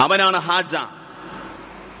 അവനാണ് ഹാജ.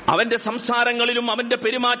 അവന്റെ സംസാരങ്ങളിലും അവന്റെ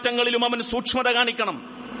പെരുമാറ്റങ്ങളിലും അവൻ സൂക്ഷ്മത കാണിക്കണം.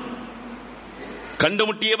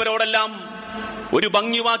 കണ്ടുമുട്ടിയവരോടെല്ലാം ഒരു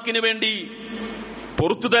ഭംഗിവാക്കിന് വേണ്ടി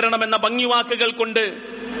പുറത്തു തരണമെന്ന ഭംഗിവാക്കുകൾ കൊണ്ട്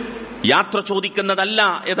യാത്ര ചോദിക്കുന്നതല്ല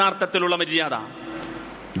യഥാർത്ഥത്തിലുള്ള മര്യാദ.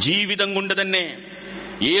 ജീവിതം കൊണ്ട് തന്നെ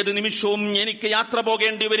ഏത് നിമിഷവും എനിക്ക് യാത്ര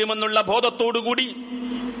പോകേണ്ടി വരുമെന്നുള്ള ബോധത്തോടുകൂടി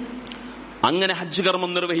അങ്ങനെ ഹജ്ജ്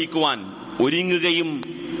കർമ്മം നിർവഹിക്കുവാൻ ഒരുങ്ങുകയും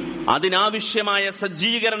അതിനാവശ്യമായ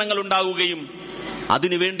സജ്ജീകരണങ്ങൾ ഉണ്ടാവുകയും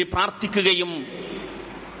അതിനുവേണ്ടി പ്രാർത്ഥിക്കുകയും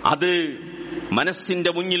അത്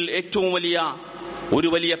മനസ്സിന്റെ മുന്നിൽ ഏറ്റവും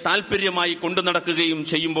വലിയ താല്പര്യമായി കൊണ്ടു നടക്കുകയും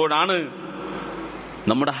ചെയ്യുമ്പോഴാണ്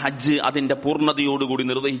നമ്മുടെ ഹജ്ജ് അതിന്റെ പൂർണ്ണതയോടുകൂടി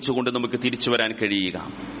നിർവഹിച്ചുകൊണ്ട് നമുക്ക് തിരിച്ചു വരാൻ കഴിയുക.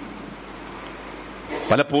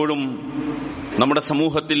 പലപ്പോഴും നമ്മുടെ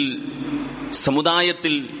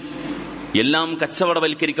സമുദായത്തിൽ എല്ലാം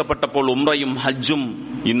കച്ചവടവൽക്കരിക്കപ്പെട്ടപ്പോൾ ഉംറയും ഹജ്ജും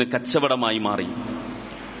ഇന്ന് കച്ചവടമായി മാറി.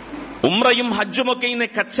 ഉംറയും ഹജ്ജുമൊക്കെ ഇന്ന്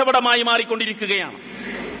കച്ചവടമായി മാറിക്കൊണ്ടിരിക്കുകയാണ്.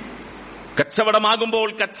 കച്ചവടമാകുമ്പോൾ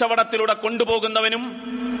കച്ചവടത്തിലൂടെ കൊണ്ടുപോകുന്നവനും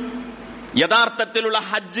യഥാർത്ഥത്തിലുള്ള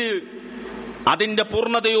ഹജ്ജ് അതിന്റെ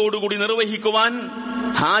പൂർണ്ണതയോടുകൂടി നിർവഹിക്കുവാൻ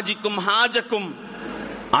ഹാജിക്കും ഹാജക്കും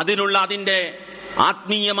അതിന്റെ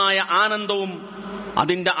ആത്മീയമായ ആനന്ദവും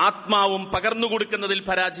അതിന്റെ ആത്മാവും പകർന്നുകൊടുക്കുന്നതിൽ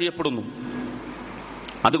പരാജയപ്പെടുന്നു.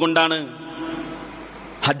 അതുകൊണ്ടാണ്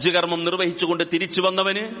ഹജ്ജ് കർമ്മം നിർവഹിച്ചുകൊണ്ട് തിരിച്ചു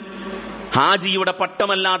വന്നവന് ഹാജിയുടെ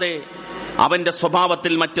പട്ടമല്ലാതെ അവന്റെ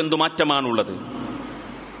സ്വഭാവത്തിൽ മറ്റെന്തു മാറ്റമാണുള്ളത്?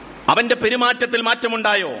 അവന്റെ പെരുമാറ്റത്തിൽ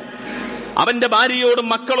മാറ്റമുണ്ടായോ? അവന്റെ ഭാര്യയോടും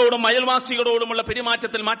മക്കളോടും അയൽവാസികളോടുമുള്ള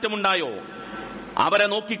പെരുമാറ്റത്തിൽ മാറ്റമുണ്ടായോ? അവരെ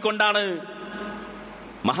നോക്കിക്കൊണ്ടാണ്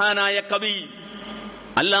മഹാനായ കവി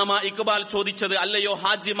അല്ലാമ ഇക്ബാൽ ചോദിച്ചത്, അല്ലയോ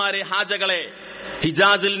ഹാജിമാരെ, ഹാജകളെ,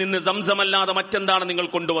 ഹിജാസിൽ നിന്ന് സംസമല്ലാതെ മറ്റെന്താണ് നിങ്ങൾ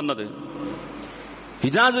കൊണ്ടുവന്നത്?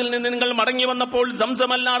 ഹിജാസിൽ നിന്ന് നിങ്ങൾ മടങ്ങി വന്നപ്പോൾ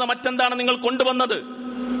സംസമല്ലാതെ മറ്റെന്താണ് നിങ്ങൾ കൊണ്ടുവന്നത്?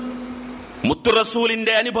 മുത്തു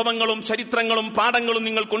റസൂലിന്റെ അനുഭവങ്ങളും ചരിത്രങ്ങളും പാഠങ്ങളും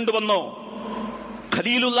നിങ്ങൾ കൊണ്ടുവന്നോ?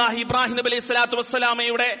 ഖലീലുല്ലാഹി ഇബ്രാഹിം നബി അലൈഹി സ്വലാത്തു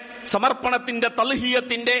വസ്സലാമയുടെ സമർപ്പണത്തിന്റെ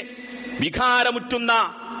തൽഹിയത്തിന്റെ വികാരമുറ്റുന്ന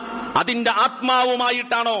അതിന്റെ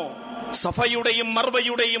ആത്മാവുമായിട്ടാണോ സഫയുടെയും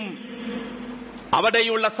മർവയുടെയും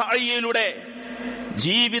അവിടെയുള്ള സഅയിലൂടെ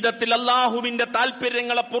ജീവിതത്തിൽ അല്ലാഹുവിന്റെ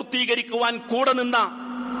താല്പര്യങ്ങളെ പൂർത്തീകരിക്കുവാൻ കൂടെ നിന്ന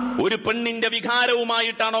ഒരു പെണ്ണിന്റെ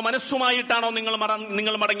വികാരവുമായിട്ടാണോ മനസ്സുമായിട്ടാണോ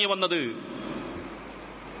നിങ്ങൾ മടങ്ങി വന്നത്?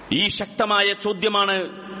 ഈ ശക്തമായ ചോദ്യമാണ്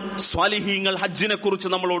സ്വാലിഹീങ്ങൾ ഹജ്ജിനെ കുറിച്ച്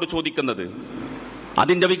നമ്മളോട് ചോദിക്കുന്നത്.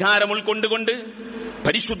 അതിന്റെ വികാരം ഉൾക്കൊണ്ടുകൊണ്ട്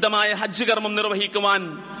പരിശുദ്ധമായ ഹജ്ജ് കർമ്മം നിർവഹിക്കുവാൻ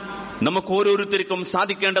നമുക്ക് ഓരോരുത്തർക്കും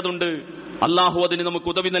സാധിക്കേണ്ടതുണ്ട്. അല്ലാഹു അതിന് നമുക്ക്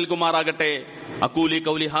ഉദവി നൽകുമാറാകട്ടെ. അഖൂലി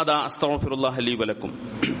ഖൗലി ഹാദാ അസ്തഗ്ഫിറുല്ലാഹ ലീ വലക്കും.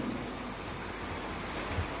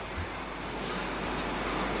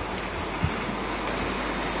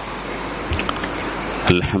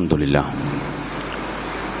 അൽഹംദുലില്ലാഹ്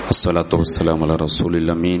വസ്സലാത്തു വസ്സലാമു അലാ റസൂലിൽ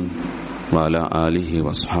അമീൻ വഅലാ ആലിഹി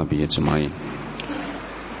വസ്ഹബിഹി അജ്മഈൻ.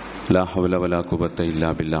 ലാ ഹൗല വലാ ഖുവത ഇല്ലാ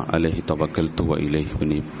ബില്ലാഹ് അലൈഹി തവക്കൽതു വഇലൈഹി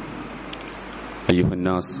ഉനീബ്.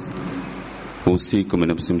 അയ്യുഹന്നാസ് ഊസീകും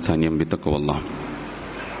ബിനഫ്സിൻ സാനിയം ബിത്തഖ്വല്ലാഹ്.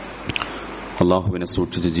 അല്ലാഹുവിനെ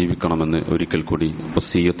സൂക്ഷിച്ച് ജീവിക്കണമെന്ന് ഒരിക്കൽ കൂടി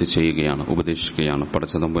വസിയ്യത്ത് ചെയ്യുകയാണ്, ഉപദേശിക്കുകയാണ്.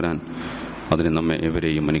 പടച്ച തമ്പുരാൻ അതിന് നമ്മെ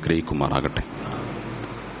എവരെയും അനുഗ്രഹിക്കുമാറാകട്ടെ.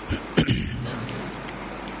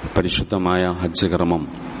 പരിശുദ്ധമായ ഹജ്ജ് കർമ്മം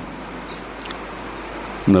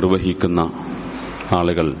നിർവഹിക്കുന്ന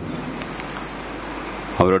ആളുകൾ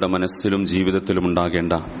അവരുടെ മനസ്സിലും ജീവിതത്തിലും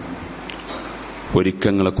ഉണ്ടാകേണ്ട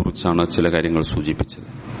ഒരുക്കങ്ങളെക്കുറിച്ചാണ് ചില കാര്യങ്ങൾ സൂചിപ്പിച്ചത്.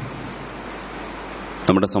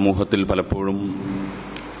 നമ്മുടെ സമൂഹത്തിൽ പലപ്പോഴും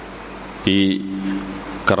ഈ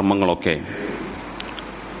കർമ്മങ്ങളൊക്കെ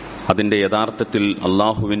അതിന്റെ യഥാർത്ഥത്തിൽ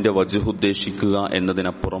അള്ളാഹുവിന്റെ വജ്ഹ് ഉദ്ദേശിക്കുക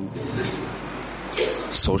എന്നതിനപ്പുറം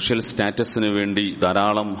സോഷ്യൽ സ്റ്റാറ്റസിന് വേണ്ടി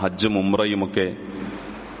ധാരാളം ഹജ്ജും ഉംറയുമൊക്കെ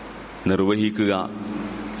നിർവഹിക്കുക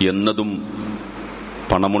എന്നതും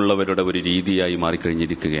പണമുള്ളവരുടെ ഒരു രീതിയായി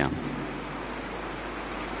മാറിക്കഴിഞ്ഞിരിക്കുകയാണ്.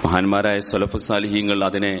 മഹാന്മാരായ സലഫ് സാലിഹീങ്ങൾ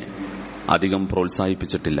അതിനെ അധികം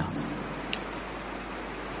പ്രോത്സാഹിപ്പിച്ചിട്ടില്ല.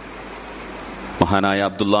 മഹാനായ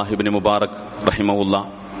അബ്ദുല്ലാഹിബ്നു മുബാറക് റഹിമഹുല്ല,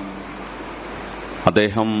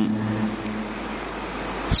 അദ്ദേഹം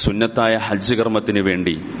സുന്നത്തായ ഹജ്ജ് കർമ്മത്തിന്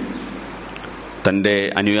വേണ്ടി തന്റെ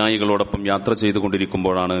അനുയായികളോടൊപ്പം യാത്ര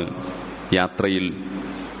ചെയ്തുകൊണ്ടിരിക്കുമ്പോഴാണ് യാത്രയിൽ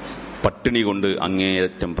പട്ടിണി കൊണ്ട്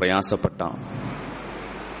അങ്ങേയറ്റം പ്രയാസപ്പെട്ട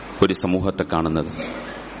ഒരു സമൂഹത്തെ കാണുന്നത്,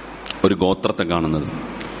 ഒരു ഗോത്രത്തെ കാണുന്നത്.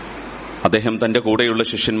 അദ്ദേഹം തന്റെ കൂടെയുള്ള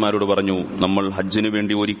ശിഷ്യന്മാരോട് പറഞ്ഞു, നമ്മൾ ഹജ്ജിന്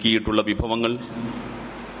വേണ്ടി ഒരുക്കിയിട്ടുള്ള വിഭവങ്ങൾ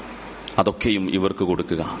അതൊക്കെയും ഇവർക്ക്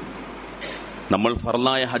കൊടുക്കുക. നമ്മൾ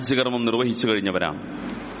ഫർളായ ഹജ്ജ് കർമ്മം നിർവഹിച്ചു കഴിഞ്ഞവരാണ്.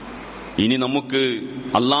 ഇനി നമുക്ക്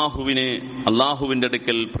അള്ളാഹുവിന്റെ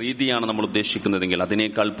അടുക്കൽ പ്രീതിയാണ് നമ്മൾ ഉദ്ദേശിക്കുന്നതെങ്കിൽ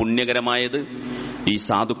അതിനേക്കാൾ പുണ്യകരമായത് ഈ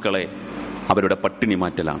സാധുക്കളെ അവരുടെ പട്ടിണി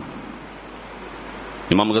മാറ്റലാണ്.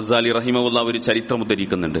 ഇമാം ഗസാലി റഹിമഹുല്ല ഒരു ചരിത്രം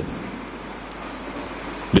ഉദ്ധരിക്കുന്നുണ്ട്.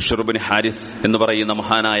 ബിശ്ർ ഇബ്നു ഹാരിസ് എന്ന് പറയുന്ന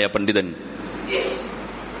മഹാനായ പണ്ഡിതൻ,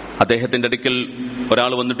 അദ്ദേഹത്തിന്റെ അടുക്കൽ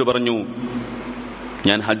ഒരാൾ വന്നിട്ട് പറഞ്ഞു,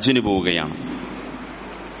 ഞാൻ ഹജ്ജിന് പോവുകയാണ്.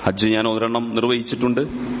 ഹജ്ജ് ഞാൻ ഒരെണ്ണം നിർവഹിച്ചിട്ടുണ്ട്,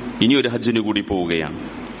 ഇനിയൊരു ഹജ്ജിന് കൂടി പോവുകയാണ്.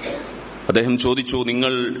 അദ്ദേഹം ചോദിച്ചു,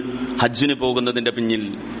 നിങ്ങൾ ഹജ്ജിന് പോകുന്നതിന്റെ പിന്നിൽ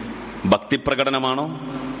ഭക്തിപ്രകടനമാണോ,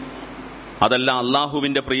 അതല്ല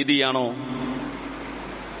അള്ളാഹുവിന്റെ പ്രീതിയാണോ,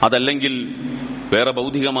 അതല്ലെങ്കിൽ വേറെ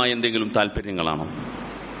ഭൗതികമായ എന്തെങ്കിലും താല്പര്യങ്ങളാണോ?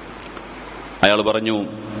 അയാൾ പറഞ്ഞു,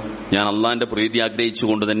 ഞാൻ അള്ളാഹിന്റെ പ്രീതി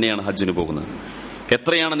ആഗ്രഹിച്ചുകൊണ്ട് തന്നെയാണ് ഹജ്ജിന് പോകുന്നത്.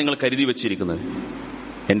 എത്രയാണ് നിങ്ങൾ കരുതി വെച്ചിരിക്കുന്നത്?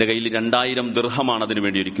 എന്റെ കയ്യിൽ 2000 ദിർഹമാണ് അതിനു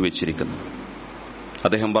വേണ്ടി ഒരുക്കി വെച്ചിരിക്കുന്നത്.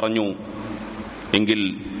 അദ്ദേഹം പറഞ്ഞു, എങ്കിൽ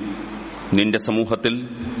നിന്റെ സമൂഹത്തിൽ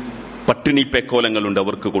പട്ടിണി പേക്കോലങ്ങളുണ്ട്,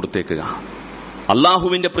 അവർക്ക് കൊടുത്തേക്കുക.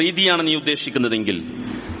 അള്ളാഹുവിന്റെ പ്രീതിയാണ് നീ ഉദ്ദേശിക്കുന്നതെങ്കിൽ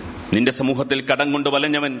നിന്റെ സമൂഹത്തിൽ കടം കൊണ്ട്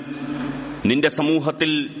വലഞ്ഞവൻ, നിന്റെ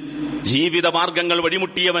സമൂഹത്തിൽ ജീവിതമാർഗങ്ങൾ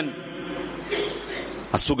വഴിമുട്ടിയവൻ,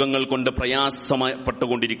 അസുഖങ്ങൾ കൊണ്ട്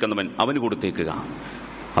പ്രയാസപ്പെട്ടുകൊണ്ടിരിക്കുന്നവൻ, അവന് കൊടുത്തേക്കുക.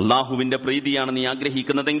 അള്ളാഹുവിന്റെ പ്രീതിയാണ് നീ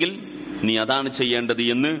ആഗ്രഹിക്കുന്നതെങ്കിൽ നീ അതാണ് ചെയ്യേണ്ടത്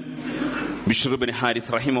എന്ന് ബിശ്ർ ഇബ്നു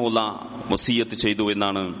ഹാരിസ് റഹിമഹുല്ല വസിയ്യത്ത് ചെയ്തു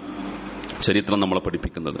എന്നാണ് ചരിത്രം നമ്മളെ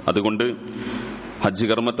പഠിപ്പിക്കുന്നത്. അതുകൊണ്ട് ഹജ്ജ്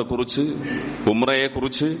കർമ്മത്തെക്കുറിച്ച്,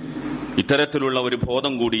 ഉംറയെക്കുറിച്ച് ഇത്തരത്തിലുള്ള ഒരു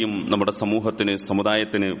ബോധം കൂടിയും നമ്മുടെ സമൂഹത്തിന്,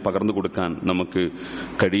 സമുദായത്തിന് പകർന്നു കൊടുക്കാൻ നമുക്ക്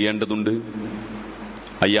കഴിയേണ്ടതുണ്ട്.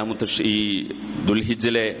 ഈ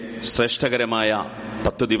ദുൽഹിജ്ജിലെ ശ്രേഷ്ഠകരമായ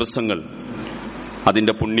 10 ദിവസങ്ങൾ,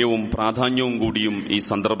 അതിന്റെ പുണ്യവും പ്രാധാന്യവും കൂടിയും ഈ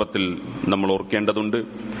സന്ദർഭത്തിൽ നമ്മൾ ഓർക്കേണ്ടതുണ്ട്.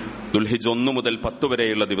 ദുൽഹിജ്ജ് 1 മുതൽ 10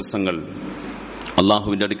 വരെയുള്ള ദിവസങ്ങൾ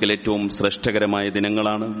അള്ളാഹുവിന്റെ അടുക്കൽ ഏറ്റവും ശ്രേഷ്ഠകരമായ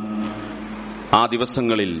ദിനങ്ങളാണ്. ആ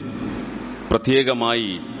ദിവസങ്ങളിൽ പ്രത്യേകമായി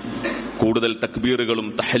കൂടുതൽ തക്ബീറുകളും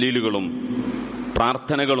തഹ്ലീലുകളും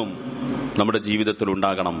പ്രാർത്ഥനകളും നമ്മുടെ ജീവിതത്തിൽ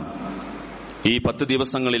ഉണ്ടാകണം. ഈ 10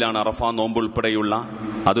 ദിവസങ്ങളിലാണ് അറഫ നോമ്പ് ഉൾപ്പെടെയുള്ള,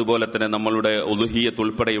 അതുപോലെ തന്നെ നമ്മളുടെ ഉളുഹിയ്യത്ത്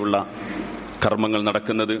ഉൾപ്പെടെയുള്ള കർമ്മങ്ങൾ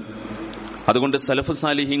നടക്കുന്നത്. അതുകൊണ്ട് സലഫ്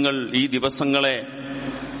സാലിഹീങ്ങൾ ഈ ദിവസങ്ങളെ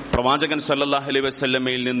പ്രവാചകൻ സല്ലല്ലാഹു അലൈഹി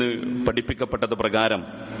വസല്ലമയിൽ നിന്ന് പഠിപ്പിക്കപ്പെട്ടത് പ്രകാരം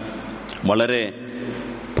വളരെ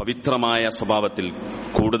പവിത്രമായ സ്വഭാവത്തിൽ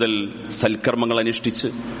കൂടുതൽ സൽക്കർമ്മങ്ങൾ അനുഷ്ഠിച്ച്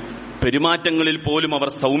പെരുമാറ്റങ്ങളിൽ പോലും അവർ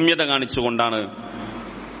സൗമ്യത കാണിച്ചുകൊണ്ടാണ്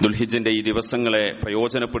ദുൽഹിജ്ജിന്റെ ഈ ദിവസങ്ങളെ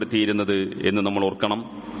പ്രയോജനപ്പെടുത്തിയിരുന്നത് എന്ന് നമ്മൾ ഓർക്കണം.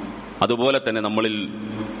 അതുപോലെ തന്നെ നമ്മളിൽ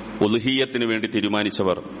ഉളുഹിയ്യത്തിന് വേണ്ടി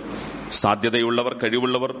തീരുമാനിച്ചവർ, സാധ്യതയുള്ളവർ,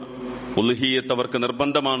 കഴിവുള്ളവർ, ഉളുഹിയ്യത്ത് അവർക്ക്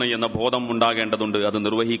നിർബന്ധമാണ് എന്ന ബോധം ഉണ്ടാകേണ്ടതുണ്ട്. അത്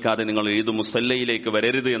നിർവഹിക്കാതെ നിങ്ങൾ ഈദ് മുസല്ലയിലേക്ക്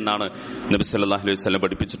വരരുത് എന്നാണ് നബി സല്ലല്ലാഹു അലൈഹി വസല്ലം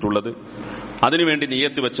പഠിപ്പിച്ചിട്ടുള്ളത്. അതിനുവേണ്ടി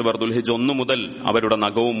നിയ്യത്ത് വെച്ചവർ ദുൽഹിജ്ജ് 1 മുതൽ അവരുടെ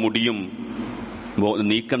നഖവും മുടിയും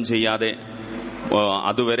നീക്കം ചെയ്യാതെ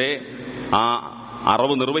അതുവരെ, ആ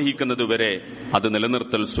അറവ് നിർവഹിക്കുന്നത് വരെ അത്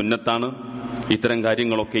നിലനിർത്തൽ സുന്നത്താണ്. ഇത്തരം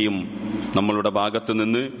കാര്യങ്ങളൊക്കെയും നമ്മളുടെ ഭാഗത്ത്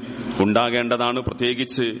നിന്ന് ഉണ്ടാകേണ്ടതാണ്.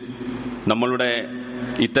 പ്രത്യേകിച്ച് നമ്മളുടെ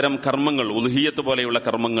ഇത്തരം കർമ്മങ്ങൾ, ഉളുഹിയ്യത്ത് പോലെയുള്ള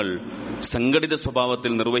കർമ്മങ്ങൾ സംഘടിത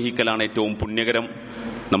സ്വഭാവത്തിൽ നിർവഹിക്കലാണ് ഏറ്റവും പുണ്യകരം.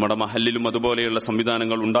 നമ്മുടെ മഹല്ലിലും അതുപോലെയുള്ള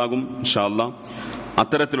സംവിധാനങ്ങൾ ഉണ്ടാകും ഇൻഷാ അല്ലാഹ്.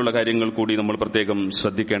 അത്തരത്തിലുള്ള കാര്യങ്ങൾ കൂടി നമ്മൾ പ്രത്യേകം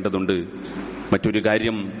ശ്രദ്ധിക്കേണ്ടതുണ്ട്. മറ്റൊരു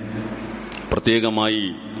കാര്യം പ്രത്യേകമായി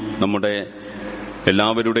നമ്മുടെ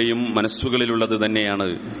എല്ലാവരുടെയും മനസ്സുകളിലുള്ളത് തന്നെയാണ്.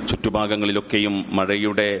 ചുറ്റുഭാഗങ്ങളിലൊക്കെയും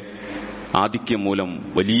മഴയുടെ ആധിക്യം മൂലം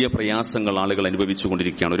വലിയ പ്രയാസങ്ങൾ ആളുകൾ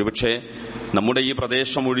അനുഭവിച്ചുകൊണ്ടിരിക്കുകയാണ്. ഒരുപക്ഷെ നമ്മുടെ ഈ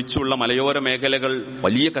പ്രദേശം ഒഴിച്ചുള്ള മലയോര മേഖലകൾ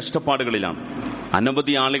വലിയ കഷ്ടപ്പാടുകളിലാണ്.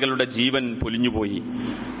 അനവധി ആളുകളുടെ ജീവൻ പൊലിഞ്ഞുപോയി,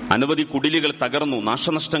 അനവധി കുടിലുകൾ തകർന്നു,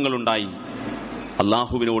 നാശനഷ്ടങ്ങളുണ്ടായി.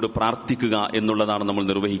 അള്ളാഹുവിനോട് പ്രാർത്ഥിക്കുക എന്നുള്ളതാണ് നമ്മൾ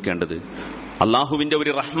നിർവഹിക്കേണ്ടത്. അള്ളാഹുവിന്റെ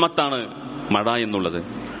ഒരു റഹ്മത്താണ് മഴ എന്നുള്ളത്.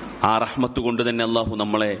 ആ റഹ്മത്ത് കൊണ്ട് തന്നെ അള്ളാഹു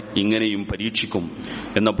നമ്മളെ ഇങ്ങനെയും പരീക്ഷിക്കും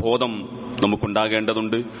എന്ന ബോധം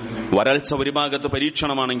നമുക്കുണ്ടാകേണ്ടതുണ്ട്. വരൾച്ച ഒരു ഭാഗത്ത്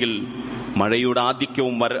പരീക്ഷണമാണെങ്കിൽ മഴയുടെ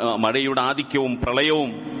ആധിക്യവും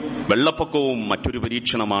പ്രളയവും വെള്ളപ്പൊക്കവും മറ്റൊരു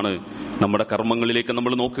പരീക്ഷണമാണ്. നമ്മുടെ കർമ്മങ്ങളിലേക്ക്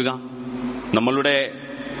നമ്മൾ നോക്കുക. നമ്മളുടെ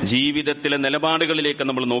ജീവിതത്തിലെ നിലപാടുകളിലേക്ക്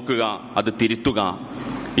നമ്മൾ നോക്കുക, അത് തിരുത്തുക.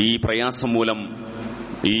 ഈ പ്രയാസം മൂലം,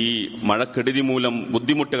 ഈ മഴക്കെടുതി മൂലം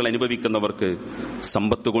ബുദ്ധിമുട്ടുകൾ അനുഭവിക്കുന്നവർക്ക്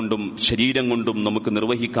സമ്പത്ത് കൊണ്ടും ശരീരം കൊണ്ടും നമുക്ക്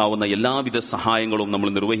നിർവഹിക്കാവുന്ന എല്ലാവിധ സഹായങ്ങളും നമ്മൾ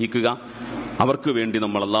നിർവഹിക്കുക. അവർക്ക് വേണ്ടി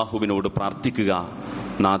നമ്മൾ അല്ലാഹുവിനോട് പ്രാർത്ഥിക്കുക.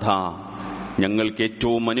 നാഥ, ഞങ്ങൾക്ക്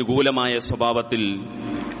ഏറ്റവും അനുകൂലമായ സ്വഭാവത്തിൽ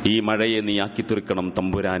ഈ മഴയെ നീ ആക്കി തീർക്കണം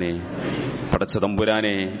തമ്പുരാനെ. പടച്ച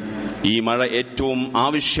തമ്പുരാനെ, ഈ മഴ ഏറ്റവും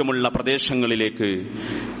ആവശ്യമുള്ള പ്രദേശങ്ങളിലേക്ക്,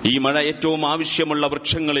 ഈ മഴ ഏറ്റവും ആവശ്യമുള്ള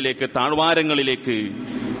വൃക്ഷങ്ങളിലേക്ക്, താഴ്വാരങ്ങളിലേക്ക്,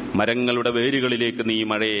 മരങ്ങളുടെ വേരുകളിലേക്ക് നീ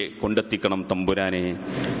മഴയെ കൊണ്ടെത്തിക്കണം തമ്പുരാനെ.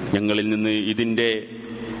 ഞങ്ങളിൽ നിന്ന് ഇതിന്റെ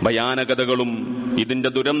ഭയാനകതകളും ഇതിന്റെ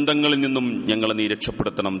ദുരന്തങ്ങളിൽ നിന്നും ഞങ്ങളെ നീ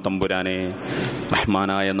രക്ഷപ്പെടുത്തണം തമ്പുരാനെ.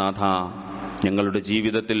 റഹ്മാനായ നാഥ, ഞങ്ങളുടെ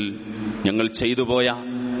ജീവിതത്തിൽ ഞങ്ങൾ ചെയ്തുപോയ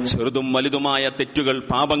ചെറുതും വലുതുമായ തെറ്റുകൾ,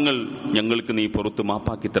 പാപങ്ങൾ ഞങ്ങൾക്ക് നീ പുറത്തു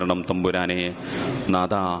മാപ്പാക്കി തരണം തമ്പുരാനെ.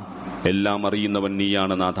 നാഥ, എല്ലാം അറിയുന്നവൻ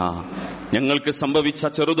നീയാണ് നാഥ. ഞങ്ങൾക്ക് സംഭവിച്ച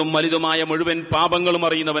ചെറുതും വലുതുമായ മുഴുവൻ പാപങ്ങളും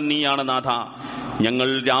അറിയുന്നവൻ നീയാണ് നാഥ. ഞങ്ങൾ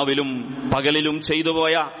രാവിലും പകലിലും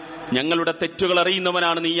ചെയ്തുപോയ ഞങ്ങളുടെ തെറ്റുകൾ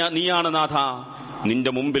അറിയുന്നവനാണ് നീയാണ് നാഥ.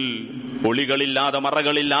 നിന്റെ മുമ്പിൽ ഒളികളില്ലാതെ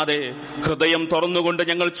മറകളില്ലാതെ ഹൃദയം തുറന്നുകൊണ്ട്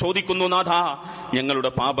ഞങ്ങൾ ചോദിക്കുന്നു നാഥ,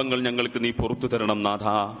 ഞങ്ങളുടെ പാപങ്ങൾ ഞങ്ങൾക്ക് നീ പുറത്തു തരണം നാഥ.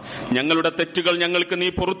 ഞങ്ങളുടെ തെറ്റുകൾ ഞങ്ങൾക്ക് നീ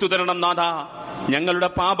പുറത്തു തരണം നാഥ. ഞങ്ങളുടെ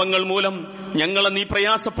പാപങ്ങൾ മൂലം ഞങ്ങളെ നീ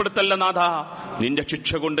പ്രയാസപ്പെടുത്തല്ല നാഥ. നിന്റെ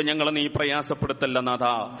ശിക്ഷ കൊണ്ട് ഞങ്ങളെ നീ പ്രയാസപ്പെടുത്തല്ല നാഥ.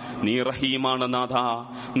 നീ റഹീമാണ് നാഥ,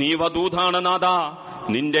 നീ വദൂദാണ് നാഥ.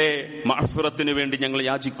 നിന്റെ മഅ്ഫിറത്തിന് വേണ്ടി ഞങ്ങൾ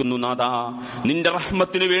യാചിക്കുന്നു നാഥ. നിന്റെ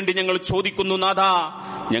റഹ്മത്തിന് വേണ്ടി ഞങ്ങൾ ചോദിക്കുന്നു നാഥ.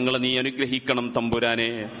 ഞങ്ങളെ നീ അനുഗ്രഹിക്കണം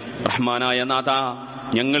തമ്പുരാനെ. റഹ്മാനായ നാഥ,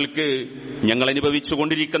 ഞങ്ങൾ അനുഭവിച്ചു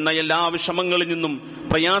കൊണ്ടിരിക്കുന്ന എല്ലാ വിഷമങ്ങളിൽ നിന്നും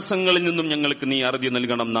പ്രയാസങ്ങളിൽ നിന്നും ഞങ്ങൾക്ക് നീ അറുതി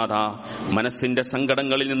നൽകണം നാഥ. മനസ്സിന്റെ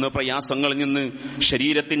സങ്കടങ്ങളിൽ നിന്ന്, പ്രയാസങ്ങളിൽ നിന്ന്,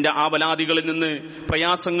 ശരീരത്തിന്റെ ആവലാദികളിൽ നിന്ന്,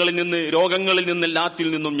 പ്രയാസങ്ങളിൽ നിന്ന്, രോഗങ്ങളിൽ നിന്ന്, എല്ലാത്തിൽ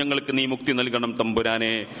നിന്നും ഞങ്ങൾക്ക് നീ മുക്തി നൽകണം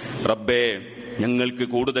തമ്പുരാനെ. റബ്ബേ, ഞങ്ങൾക്ക്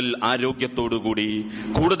കൂടുതൽ ആരോഗ്യത്തോടുകൂടി,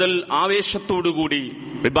 കൂടുതൽ ആവേശത്തോടുകൂടി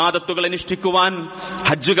ഇബാദത്തുകൾ അനുഷ്ഠിക്കുവാൻ,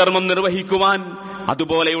 ഹജ്ജ് കർമ്മം നിർവഹിക്കുവാൻ,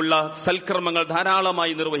 അതുപോലെയുള്ള സൽക്കർമ്മങ്ങൾ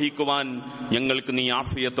ധാരാളമായി നിർവഹിക്കുവാൻ ഞങ്ങൾക്ക് നീ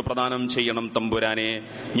ആഫിയത്ത് പ്രദാനം ചെയ്യണം തമ്പുരാനെ.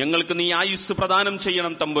 ഞങ്ങൾക്ക് നീ ആയുസ് പ്രദാനം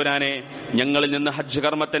ചെയ്യണം തമ്പുരാനെ. ഞങ്ങളിൽ നിന്ന് ഹജ്ജ്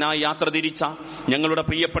കർമ്മത്തിനായി യാത്ര തിരിച്ച ഞങ്ങളുടെ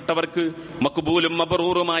പ്രിയപ്പെട്ടവർക്ക് മക്ബൂലും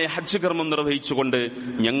മബ്റൂറുമായ ഹജ്ജ് കർമ്മം നിർവഹിച്ചുകൊണ്ട്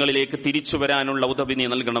ഞങ്ങളിലേക്ക് തിരിച്ചു വരാനുള്ള ഉദവി നീ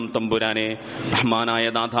നൽകണം തമ്പുരാനെ. റഹ്മാനായ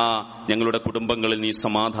നാഥ, ഞങ്ങളുടെ കുടുംബങ്ങളിൽ നീ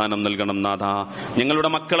സമാധാനം നൽകണം നാഥ. ഞങ്ങളുടെ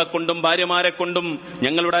മക്കളെ കൊണ്ടും ഭാര്യമാരെ കൊണ്ടും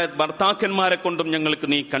ഞങ്ങളുടെ ഭർത്താക്കന്മാരെ കൊണ്ടും ഞങ്ങൾക്ക്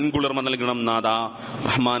നീ കൺകുളിർമ നൽകണം നാഥ.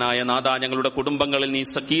 റഹ്മാനായ നാഥ, ഞങ്ങളുടെ കുടുംബങ്ങളിൽ നീ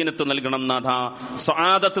സക്കീനത്ത് നൽകണം നാഥ,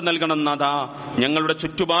 സആദത്ത് നൽകണം നാഥ. ഞങ്ങളുടെ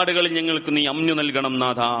ചുറ്റുപാടുകളിൽ ഞങ്ങൾക്ക് നീ അമ്നു നൽകണം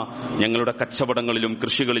നാഥ. ഞങ്ങളുടെ കച്ചവടങ്ങളിലും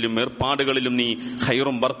കൃഷികളിലും ഏർപ്പാടുകളിലും നീ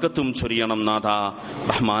ഖൈറും ബർക്കത്തും ചൊരിയണം നാഥ.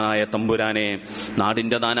 റഹ്മാനായ തമ്പുരാനെ,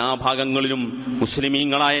 നാടിന്റെ നാനാഭാഗങ്ങളിലും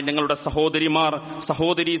മുസ്ലിമീങ്ങളായ ഞങ്ങളുടെ സഹോദരിമാർ,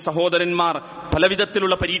 സഹോദരന്മാർ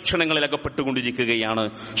പലവിധത്തിലുള്ള പരീക്ഷണങ്ങളിൽ അകപ്പെട്ടുകൊണ്ടിരിക്കുകയാണ്.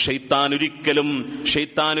 ഷൈത്താൻ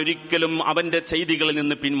ഒരിക്കലും അവന്റെ ചെയ്തികളിൽ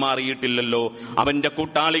നിന്ന് പിന്മാറിയിട്ടില്ലല്ലോ. അവന്റെ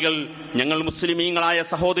കൂട്ടാളികൾ ഞങ്ങൾ മുസ്ലിമീങ്ങളായ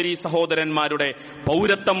സഹോദരന്മാരുടെ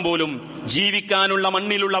പൗരത്വം പോലും, ജീവിക്കാനുള്ള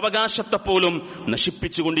മണ്ണിലുള്ള അവകാശത്തെ പോലും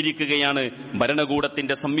നശിപ്പിച്ചുകൊണ്ടിരിക്കുകയാണ്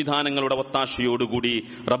ഭരണകൂടത്തിന്റെ സംവിധാനങ്ങളുടെ ഒത്താശയോടുകൂടി.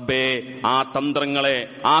 റബ്ബേ, ആ തന്ത്രങ്ങളെ,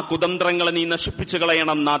 ആ കുതന്ത്രങ്ങളെ നീ നശിപ്പിച്ചു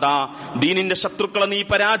കളയണം നാഥ. ദീനിന്റെ ശത്രുക്കളെ നീ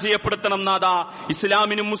പരാജയപ്പെടുത്തണം നാഥ.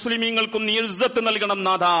 ഇസ്ലാമിനും മുസ്ലിമീങ്ങൾക്കും നീ ഇസ്സത്ത് നൽകണം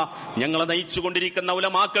നാഥ. ഞങ്ങളെ നയിച്ചുകൊണ്ടിരിക്കുന്ന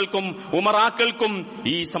ഉലമാക്കൾക്കും ഉമറാക്കൾക്കും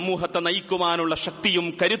ഈ സമൂഹത്തെ നയിക്കുവാനുള്ള ശക്തിയും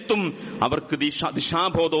കരുത്തും, അവർക്ക്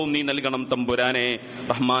ദിശാബോധവും നീ നൽകണം തമ്പുരാനെ.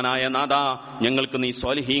 റഹ്മാനായ നാഥ, ഞങ്ങൾക്ക് നീ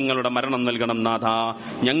സ്വാലിഹീങ്ങളുടെ മരണം നൽകണം നാഥ.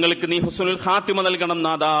 ഞങ്ങൾക്ക് നീ ഹുസ്നുൽ ഖാത്തിമ നൽകണം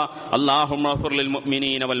നാഥ. അല്ലാഹുമ്മ ഗ്ഫിർ ലിൽ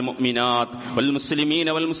മുഅ്മിനീന വൽ മുഅ്മിനാത്ത് വൽ മുസ്ലിമീന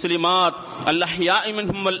വൽ മുസ്ലിമാത്ത് അൽ അഹ്യാഇ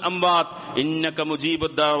മിൻഹും വൽ അംവാത്ത് ഇന്നക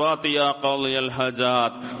മുജീബുദ് ദഅവാതി യാ ഖാദിയൽ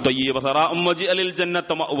ഹജാത്ത് തയ്യിബ സറാഉം വജിഅലിൽ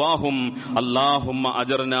ജന്നത മഅവാഹും അല്ലാഹുമ്മ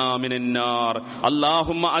അജർനാ മിനൻ നാർ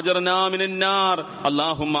അല്ലാഹുമ്മ അജർനാ മിനൻ നാർ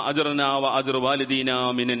അല്ലാഹുമ്മ അജർനാ വ അജ്ർ വാലിദീനാ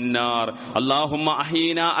മിനൻ നാർ അല്ലാഹുമ്മ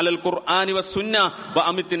അഹീനാ അലൽ ഖുർആനി വസ്സുന്ന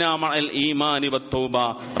വഅമിത്നാ മഅൽ ഈമാനി വത്തൗബ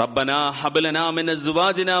റബ്ബനാ ഹബ് ലനാ മിൻ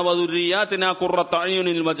അസ്വാജിനാ വദുർരിയാതിനാ ഖുർറത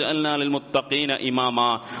അയുനിൻ വജഅൽനാ ലിൽ മുത്തഖീന ഇമാമാ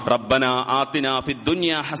റബ്ബനാ ആതിനാ ഫിദ്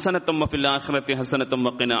ദുനിയാ ഹസനതൻ വഫിൽ ആഖിറതി ഹസനതൻ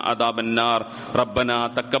വഖിനാ അദാബൻ നാർ റബ്ബനാ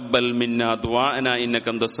തഖബ്ബൽ മിന്നാ ദുആഅനാ ഇന്നക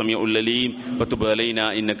അൻതസ് സമീഉൽ അലീം വതുബ് അലൈനാ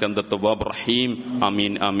ഇന്നക അൻതത് തവ്വാബുർ റഹീം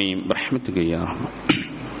ആമീൻ ആമീൻ ബിറഹ്മതിക യാ റഹ്മാൻ.